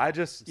 rethinking. No, I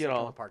just, I'm you sticking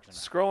know, with Parks and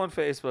Rec. scrolling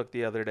Facebook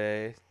the other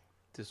day.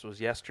 This was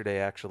yesterday,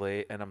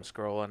 actually, and I'm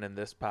scrolling in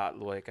this pot.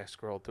 Like I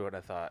scrolled through it, I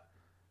thought,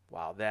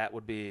 wow, that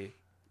would be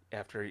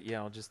after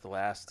just the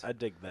last. I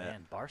dig that.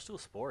 Man, Barstool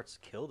Sports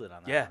killed it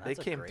on that. Yeah, one. they That's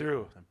a came great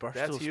through. one. And Barstool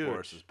That's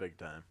Sports huge. is big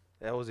time.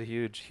 That was a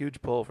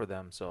huge pull for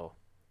them. So,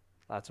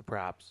 lots of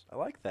props. I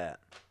like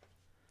that.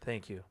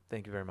 Thank you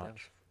very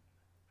much.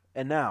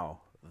 And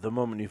now, the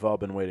moment you've all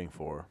been waiting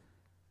for.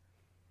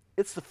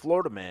 It's the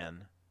Florida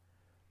Man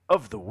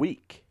of the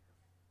Week.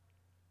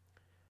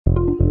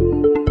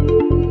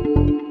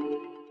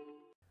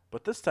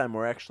 But this time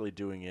we're actually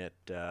doing it,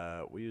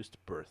 we used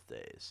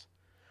birthdays.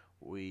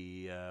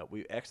 We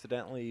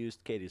accidentally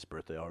used Katie's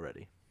birthday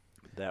already.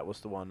 That was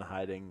the one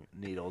hiding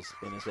needles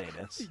in his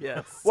anus.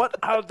 Yes. What?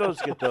 How'd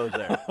those get those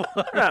there?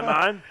 Not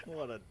mine.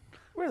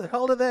 Where the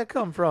hell did that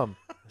come from?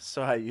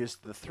 So I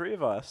used the three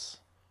of us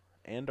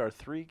and our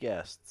three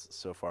guests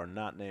so far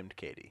not named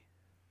Katie.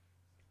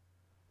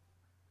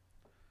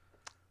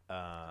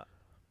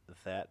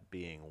 That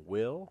being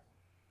Will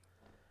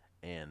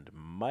and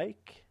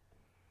Mike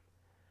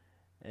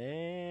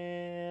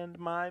and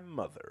my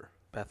mother,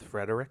 Beth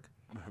Frederick.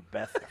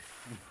 Beth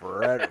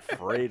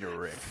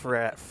Frederick.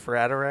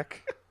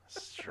 Frederick.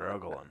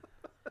 Struggling.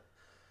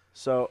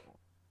 So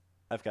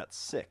I've got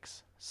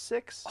six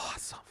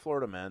Awesome.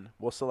 Florida men.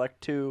 We'll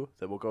select two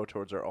that will go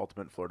towards our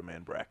ultimate Florida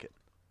man bracket.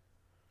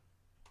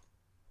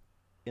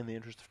 In the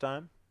interest of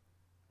time,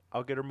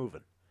 I'll get her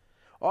moving.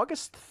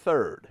 August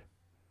 3rd,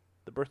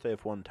 the birthday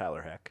of one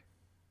Tyler Heck.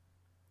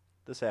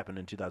 This happened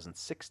in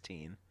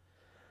 2016.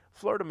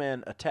 Florida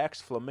man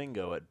attacks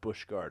flamingo at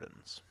Busch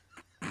Gardens.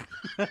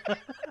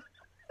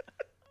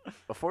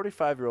 A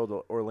 45-year-old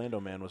Orlando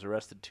man was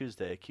arrested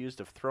Tuesday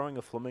accused of throwing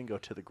a flamingo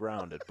to the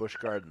ground at Busch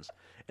Gardens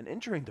and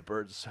injuring the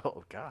bird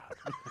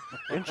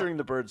injuring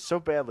the bird so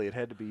badly it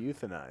had to be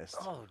euthanized.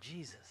 Oh,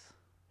 Jesus.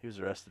 He was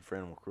arrested for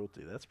animal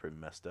cruelty. That's pretty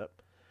messed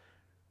up.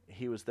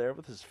 He was there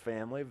with his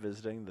family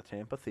visiting the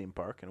Tampa theme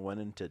park and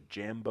went into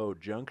Jambo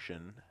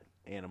Junction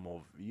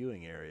animal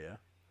viewing area.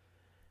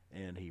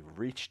 And he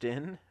reached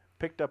in,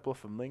 picked up a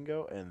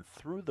flamingo, and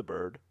threw the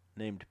bird,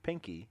 named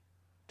Pinky,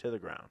 to the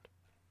ground.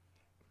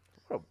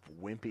 What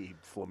a wimpy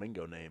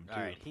flamingo name, too.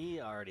 All right,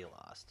 he already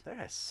lost. That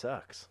guy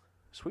sucks.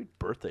 Sweet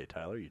birthday,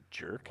 Tyler, you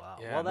jerk. Wow.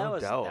 Yeah, well, no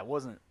doubt. that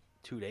wasn't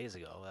 2 days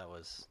ago. That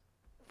was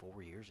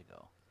 4 years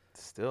ago.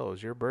 Still, it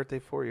was your birthday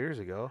 4 years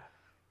ago.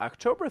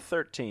 October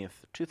 13th,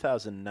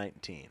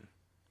 2019.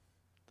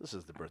 This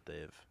is the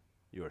birthday of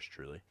yours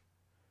truly.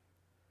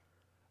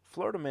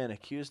 Florida man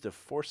accused of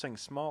forcing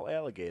small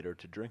alligator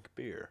to drink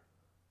beer.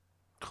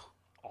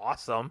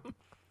 Awesome.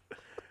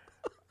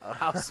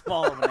 How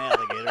small of an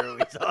alligator are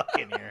we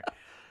talking here?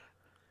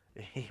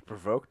 He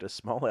provoked a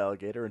small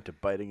alligator into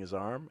biting his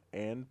arm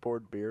and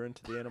poured beer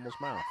into the animal's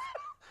mouth.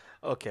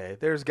 Okay,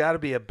 there's got to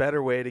be a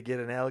better way to get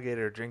an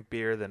alligator to drink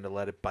beer than to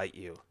let it bite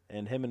you.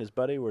 And him and his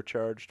buddy were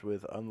charged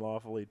with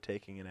unlawfully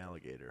taking an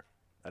alligator.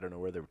 I don't know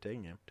where they were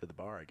taking him. To the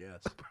bar, I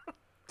guess.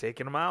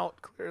 Taking them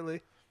out,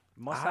 clearly.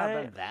 Must not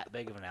have been that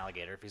big of an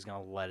alligator if he's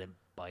going to let him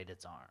bite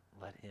its arm.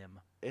 Let him.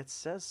 It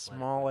says Let it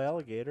small bite.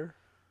 alligator.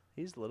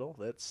 He's little.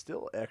 That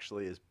still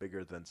actually is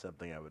bigger than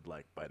something I would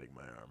like biting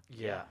my arm.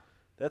 Yeah.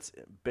 That's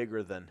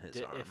bigger than his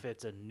arm. If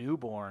it's a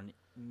newborn,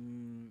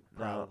 Now,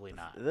 probably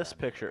not. This that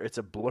big. picture, it's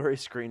a blurry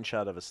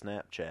screenshot of a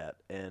Snapchat,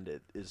 and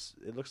it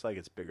looks like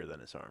it's bigger than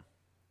his arm.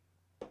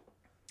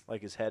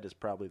 Like his head is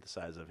probably the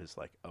size of his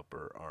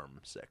upper arm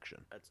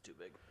section. That's too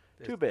big.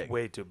 Too big.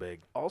 Way too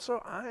big.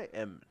 Also, I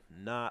am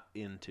not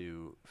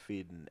into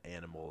feeding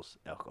animals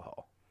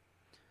alcohol.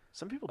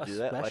 Some people do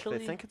that, like they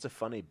Especially- think it's a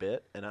funny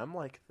bit, and I'm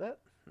like, that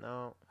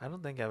no, I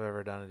don't think I've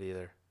ever done it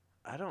either.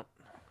 I don't.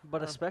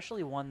 But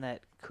especially one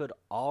that could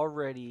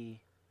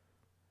already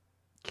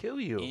Kill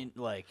you.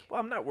 Well,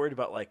 I'm not worried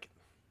about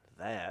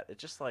that.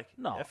 It's just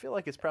No. I feel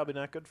like it's probably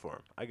not good for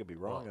him. I could be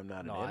wrong. Well, I'm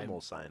not no, an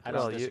animal scientist. I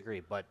Well, don't you- disagree,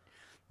 but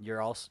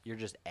you're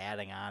just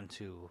adding on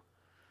to.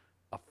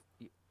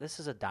 This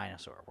is a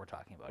dinosaur we're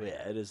talking about.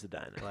 Yeah, it is the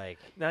dino. Like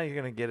Now you're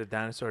going to get a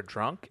dinosaur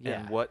drunk,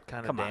 Yeah. and what kind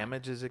of Come on.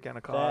 damage is it going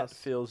to That cause?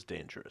 feels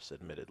dangerous,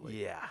 admittedly.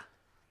 Yeah.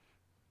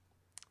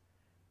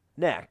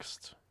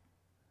 Next,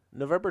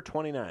 November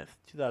 29th,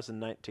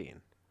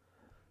 2019.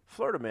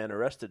 Florida man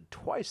arrested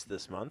twice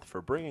this month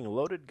for bringing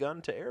loaded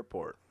gun to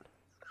airport.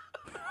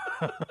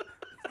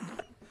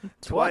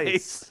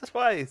 Twice,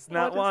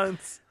 not What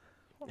once.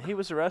 He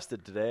was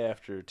arrested today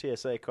after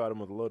TSA caught him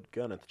with a loaded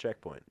gun at the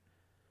checkpoint.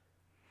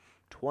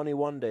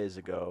 21 days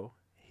ago,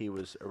 he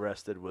was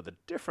arrested with a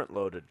different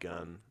loaded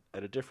gun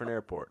at a different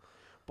airport.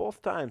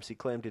 Both times he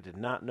claimed he did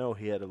not know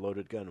he had a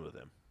loaded gun with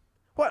him.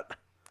 What?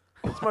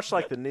 It's much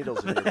like the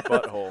needles in your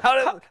butthole. How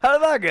did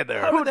that get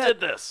there? Who did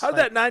this? How'd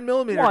that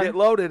 9mm One- get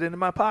loaded into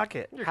my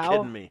pocket? You're How-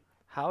 kidding me.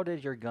 How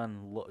did your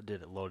gun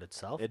did it load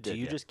itself? It do did,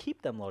 you yeah. just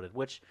keep them loaded,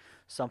 which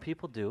some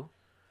people do?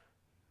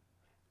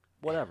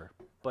 Whatever,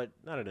 but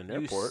Not at an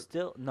you airport.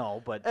 still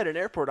no. But At an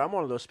airport, I'm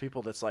one of those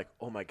people that's like,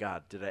 oh my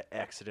God, did I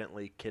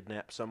accidentally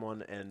kidnap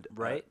someone and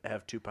Right.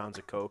 have 2 pounds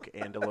of coke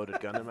and a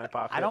loaded gun in my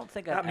pocket? I don't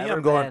think I've Not me. ever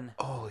I'm going, been.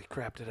 holy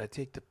crap, did I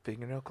take the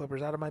fingernail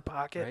clippers out of my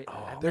pocket? Right?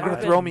 Oh, I've they're never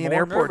gonna been throw me in more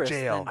airport nervous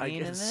jail. than I being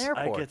in get, an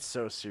airport. I get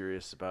so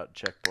serious about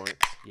checkpoints.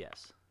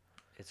 Yes,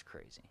 it's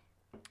crazy.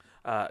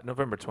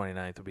 November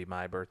 29th would be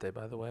my birthday,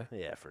 by the way.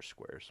 Yeah, for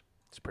squares.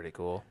 It's pretty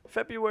cool.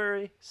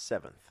 February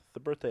 7th,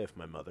 the birthday of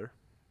my mother.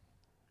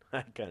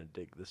 I kind of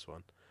dig this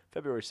one.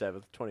 February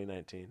 7th,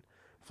 2019.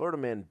 Florida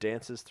man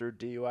dances through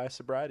DUI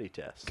sobriety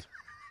test.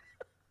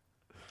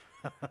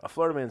 A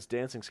Florida man's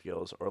dancing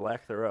skills, or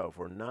lack thereof,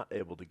 were not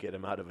able to get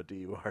him out of a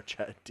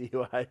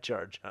DUI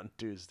charge on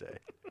Tuesday.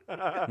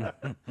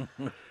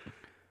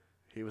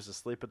 He was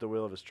asleep at the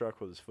wheel of his truck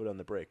with his foot on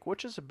the brake,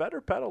 which is a better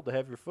pedal to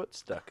have your foot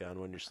stuck on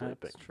when you're sleeping.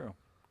 That's true.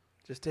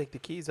 Just take the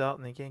keys out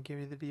and they can't give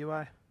you the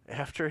DUI.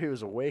 After he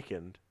was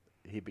awakened,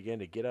 he began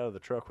to get out of the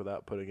truck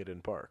without putting it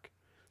in park.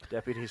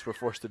 Deputies were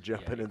forced to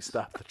jump in and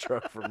stop the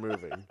truck from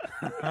moving.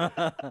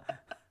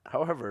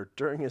 However,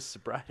 during his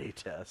sobriety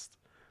test,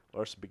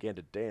 Larson began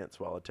to dance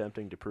while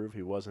attempting to prove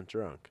he wasn't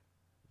drunk.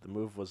 The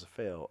move was a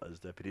fail, as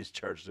deputies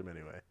charged him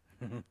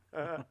anyway.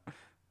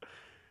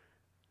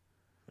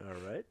 All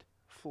right.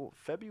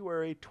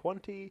 February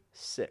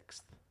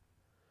 26th.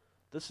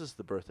 This is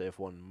the birthday of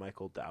one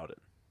Michael Dowden.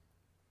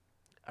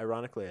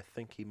 Ironically, I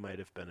think he might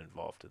have been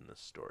involved in this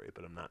story,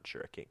 but I'm not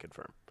sure. I can't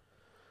confirm.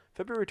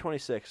 February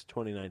 26th,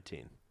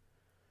 2019.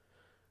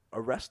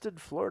 Arrested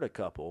Florida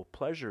couple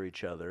pleasure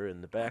each other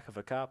in the back of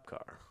a cop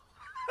car.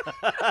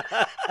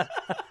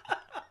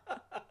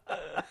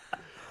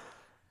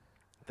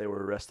 They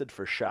were arrested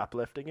for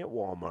shoplifting at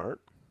Walmart.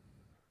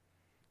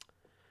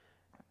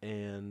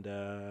 And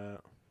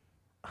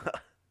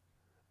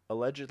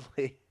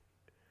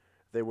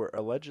they were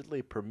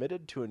allegedly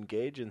permitted to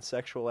engage in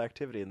sexual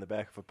activity in the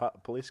back of a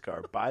police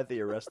car by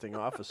the arresting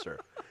officer.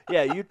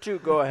 Yeah, you two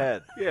go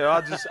ahead.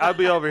 Yeah, I'll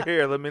be over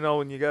here. Let me know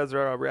when you guys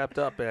are wrapped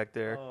up back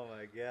there. Oh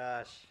my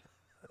gosh.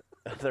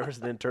 There was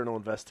an internal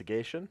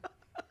investigation.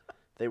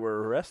 They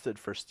were arrested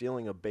for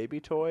stealing a baby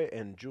toy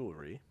and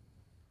jewelry.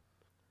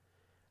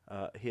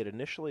 He had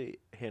initially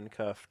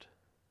handcuffed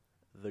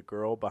the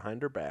girl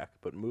behind her back,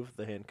 but moved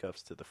the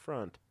handcuffs to the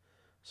front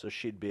so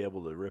she'd be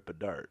able to rip a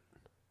dart.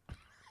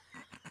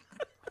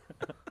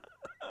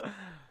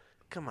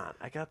 Come on,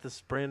 I got this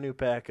brand new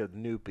pack of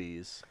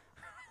Noopies.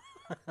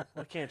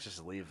 I can't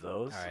just leave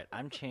those. All right,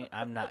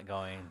 I'm not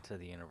going to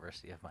the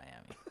University of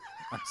Miami.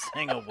 I'm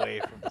staying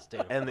away from the state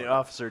of And the Florida.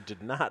 officer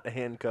did not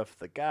handcuff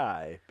the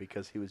guy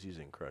because he was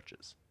using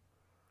crutches.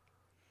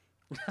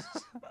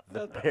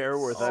 The pair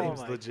were then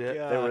Seems legit.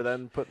 they were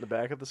then put in the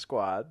back of the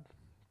squad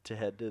to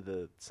head to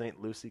the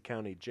St. Lucie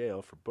County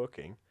Jail for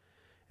booking,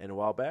 and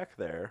while back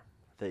there,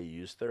 they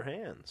used their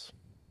hands.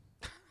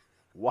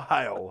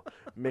 While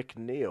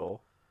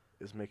McNeil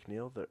is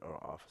McNeil the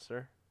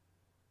officer?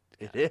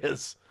 It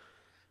is.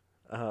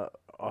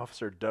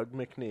 Officer Doug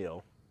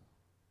McNeil,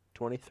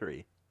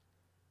 23.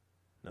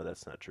 No,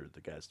 that's not true.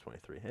 The guy's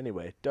 23.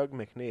 Anyway, Doug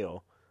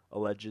McNeil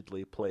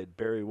allegedly played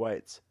Barry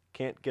White's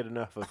 "Can't Get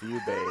Enough of You,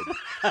 Babe"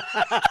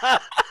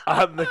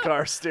 on the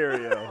car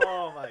stereo.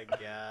 Oh my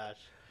gosh.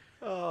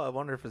 Oh, I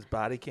wonder if his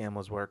body cam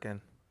was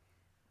working.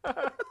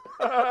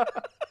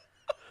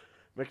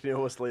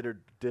 McNeil was later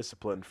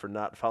disciplined for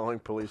not following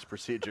police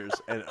procedures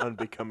and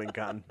unbecoming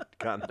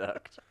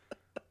conduct.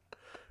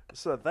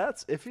 So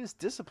that's, if he's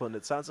disciplined,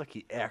 it sounds like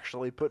he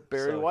actually put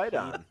Barry So White he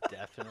on.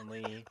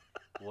 Definitely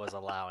was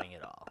allowing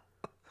it all.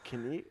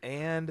 Can you?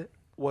 And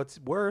what's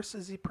worse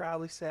is he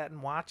probably sat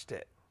and watched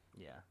it.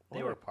 Yeah,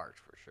 they were parked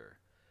for sure.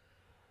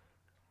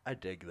 I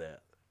dig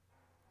that.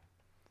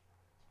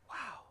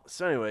 Wow.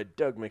 So anyway,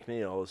 Doug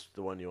McNeil is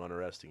the one you want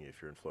arresting you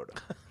if you're in Florida.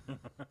 And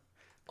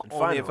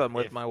Only if finally- I'm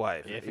with my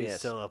wife. If he's Yes.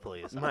 still a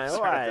police My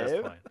officer at this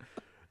wife. point.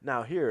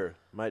 Now here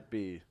might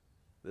be,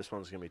 this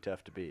one's going to be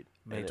tough to beat.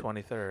 May And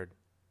 23rd.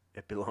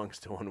 It belongs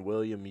to one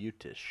William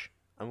Utish.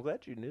 I'm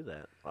glad you knew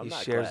that. I'm He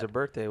not shares glad. a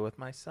birthday with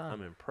my son.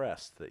 I'm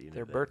impressed that you knew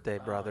They're that. birthday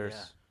Oh, brothers.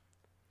 yeah.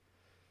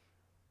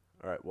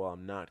 All right, well,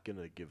 I'm not going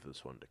to give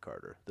this one to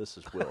Carter. This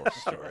is Will's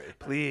story.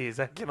 Please,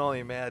 I can only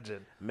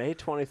imagine. May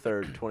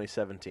 23rd,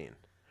 2017.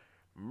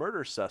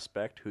 Murder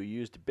suspect who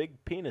used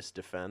big penis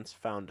defense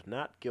found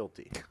not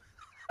guilty.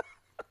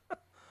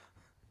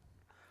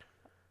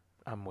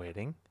 I'm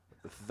waiting.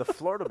 The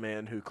Florida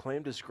man who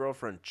claimed his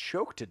girlfriend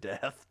choked to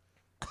death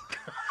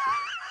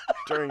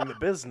during the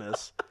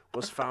business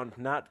was found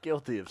not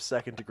guilty of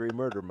second-degree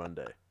murder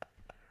Monday.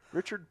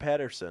 Richard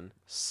Patterson,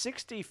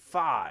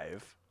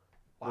 65,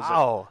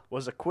 Wow.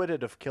 was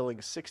acquitted of killing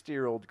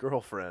 60-year-old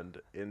girlfriend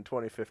in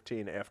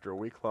 2015 after a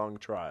week-long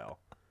trial.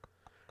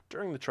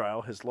 During the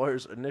trial, his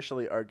lawyers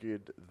initially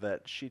argued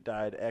that she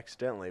died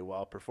accidentally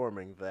while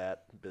performing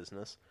that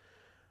business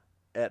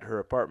at her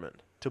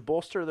apartment. To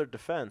bolster their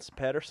defense,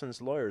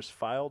 Patterson's lawyers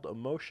filed a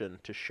motion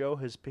to show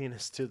his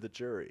penis to the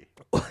jury.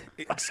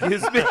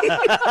 Excuse me.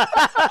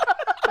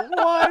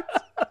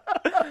 What?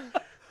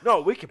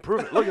 No, we can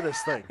prove it. Look at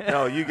this thing.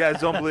 No, you guys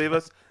don't believe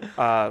us.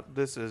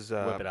 This is.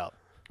 Whip it out.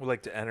 We'd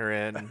like to enter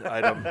in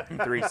item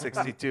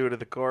 362 to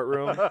the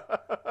courtroom.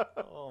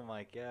 Oh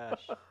my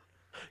gosh.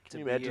 Can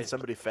you imagine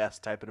somebody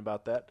fast typing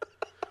about that?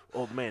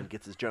 Old man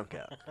gets his junk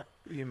out.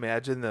 Can you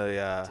imagine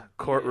the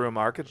courtroom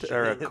architect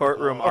or a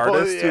courtroom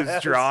artist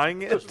who's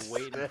drawing it? Just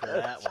waiting for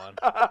that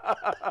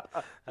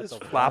one.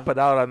 Just flop it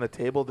out on the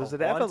table. Does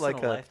it have once like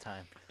in a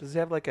lifetime? Does it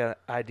have like an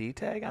ID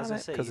tag I on was gonna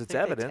it? say, Because you it's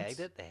think evidence. They tagged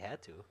it? They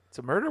had to. It's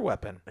a murder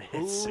weapon.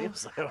 It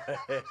seems that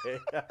way.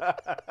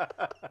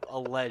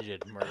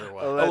 Alleged murder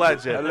weapon.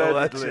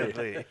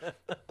 Allegedly.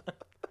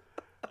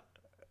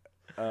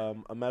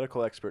 A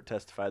medical expert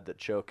testified that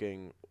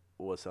choking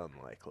was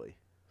unlikely,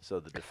 so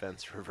the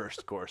defense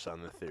reversed course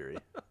on the theory.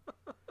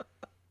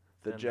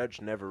 The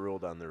judge never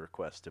ruled on the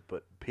request to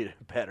put Peter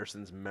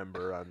Patterson's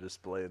member on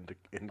display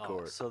in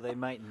court. So they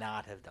might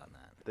not have done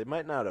that. They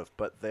might not have,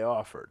 but they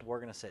offered. We're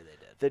gonna say they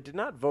did. They did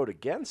not vote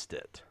against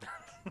it.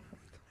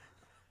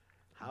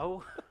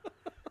 How?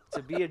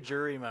 To be a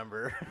jury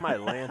member. My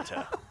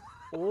Lanta.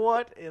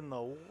 What in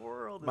the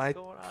world is My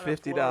going on?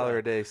 $50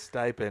 a day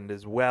stipend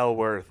is well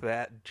worth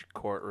that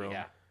courtroom.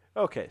 Yeah.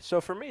 Okay, so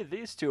for me,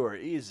 these two are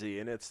easy,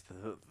 and it's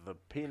the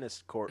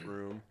penis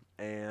courtroom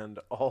and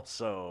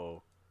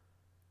also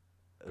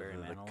Barry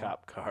the Manilow?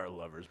 cop car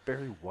lovers.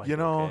 Barry White. You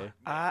know,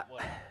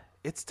 okay?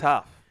 it's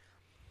tough.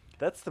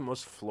 That's the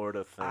most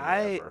Florida thing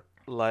I ever.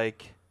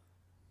 like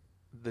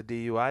the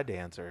DUI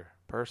dancer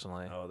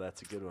personally. Oh,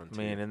 that's a good one I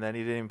too. mean, and then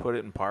he didn't put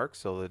it in park,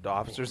 so the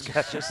officers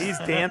got. He's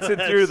dancing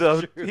through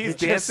the. He's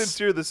dancing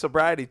through the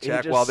sobriety He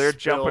check just while they're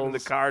jumping in the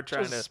spills- car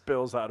trying just to.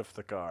 spills out of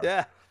the car.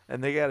 Yeah,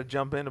 and they got to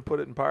jump in to put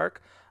it in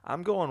park.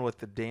 I'm going with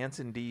the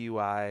dancing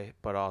DUI,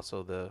 but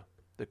also the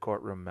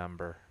courtroom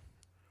member.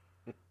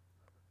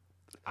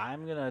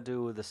 I'm gonna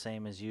do the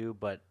same as you,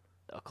 but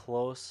a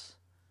close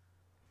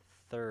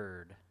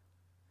third.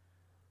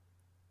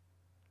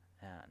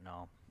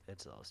 No,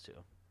 it's those two.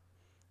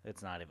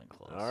 It's not even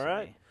close. All to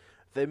right. me.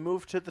 They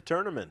moved to the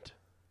tournament.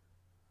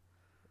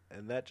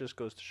 And that just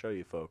goes to show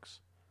you, folks.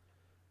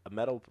 A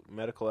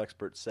medical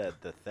expert said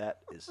that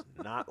is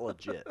not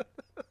legit.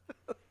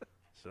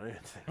 So don't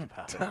even think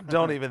about it.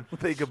 Don't even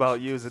think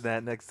about using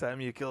that next time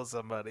you kill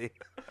somebody.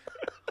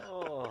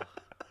 Oh,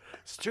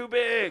 It's too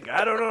big.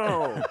 I don't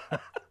know.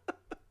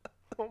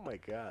 Oh, my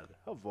God.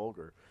 How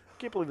vulgar. I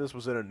can't believe this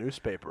was in a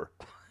newspaper.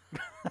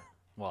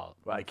 well,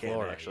 Well, I in can't,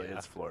 Florida, actually. yeah.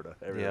 It's Florida.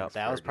 Yeah. Everything's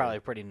That was fair probably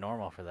game. pretty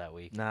normal for that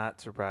week.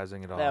 Not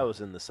surprising at all. That was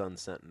in the Sun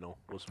Sentinel,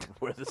 was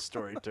where the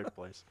story took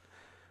place.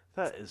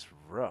 That is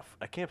rough.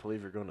 I can't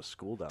believe you're going to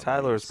school down there.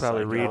 Tyler you was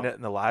probably psycho. reading it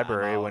in the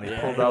library out. when he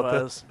Yeah, pulled he out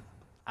was.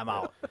 I'm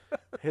out.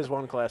 His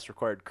one class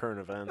required current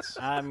events.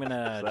 I'm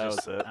gonna So that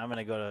just. was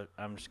it.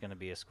 I'm just gonna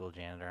be a school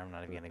janitor. I'm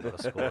not even gonna go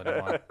to school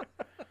anymore.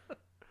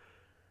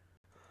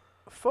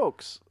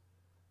 Folks,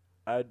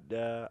 I'd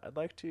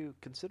like to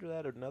consider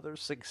that another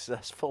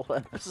successful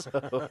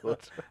episode.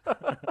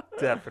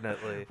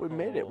 Definitely. We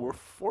made it. Oh. We're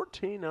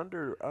 14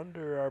 under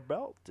our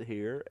belt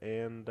here,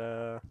 and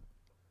God,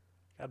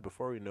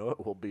 before we know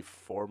it, we'll be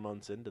 4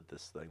 months into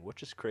this thing,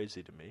 which is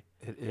crazy to me.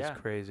 It is Yeah.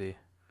 crazy.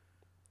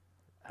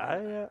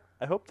 I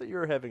hope that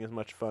you're having as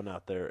much fun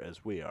out there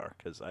as we are,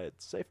 because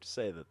it's safe to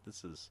say that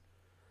this is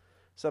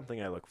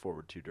something I look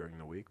forward to during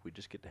the week. We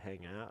just get to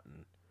hang out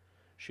and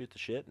shoot the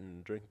shit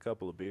and drink a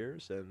couple of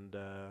beers, and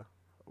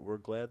we're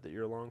glad that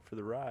you're along for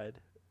the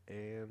ride.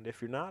 And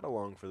if you're not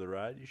along for the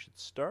ride, you should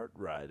start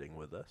riding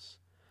with us.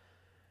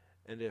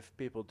 And if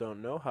people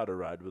don't know how to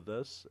ride with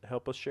us,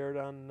 help us share it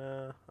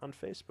on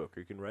Facebook, or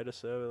you can write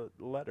us a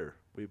letter.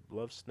 We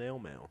love snail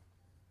mail.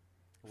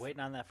 Waiting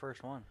on that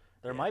first one.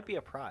 There Yeah. might be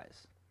a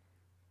prize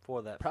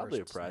for that. Probably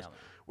first a prize. mailing.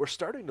 We're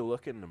starting to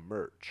look into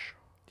merch.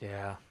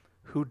 Yeah.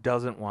 Who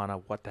doesn't want a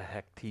what the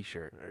heck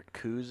T-shirt? Or a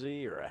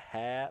koozie or a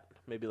hat.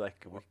 Maybe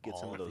like we could get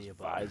some all of of those the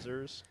above.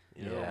 visors.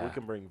 You know, we Yeah.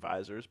 can bring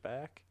visors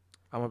back.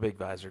 I'm a big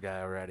visor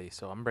guy already,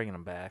 so I'm bringing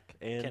them back.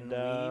 And Can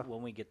we,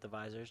 when we get the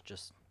visors,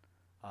 just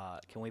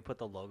can we put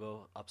the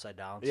logo upside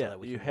down Yeah, so that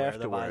we you can have wear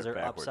the to wear it visor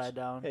backwards. upside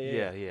down?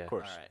 Yeah. Of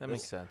course. All right. That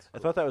makes sense. I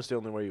thought that was the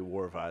only way you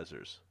wore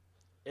visors.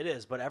 It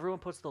is, but everyone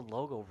puts the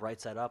logo right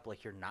side up,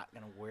 like you're not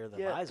gonna wear the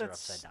visor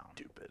that's upside down.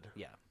 stupid.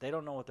 Yeah, they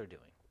don't know what they're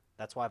doing.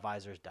 That's why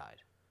visors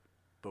died.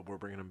 But we're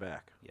bringing them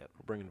back. Yep,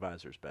 We're bringing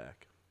visors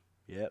back.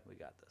 Yep. we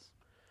got this.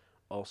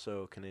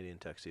 Also, Canadian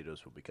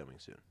tuxedos will be coming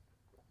soon.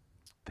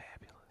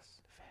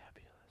 Fabulous.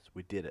 Fabulous.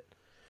 We did it.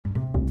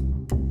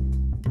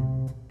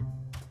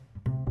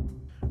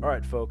 All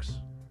right, folks.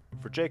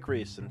 For Jake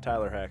Reese and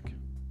Tyler Heck,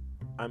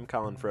 I'm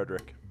Colin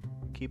Frederick.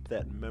 Keep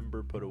that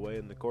member put away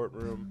in the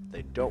courtroom.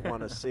 They don't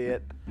want to see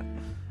it.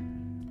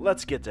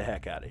 Let's get the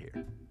heck out of here.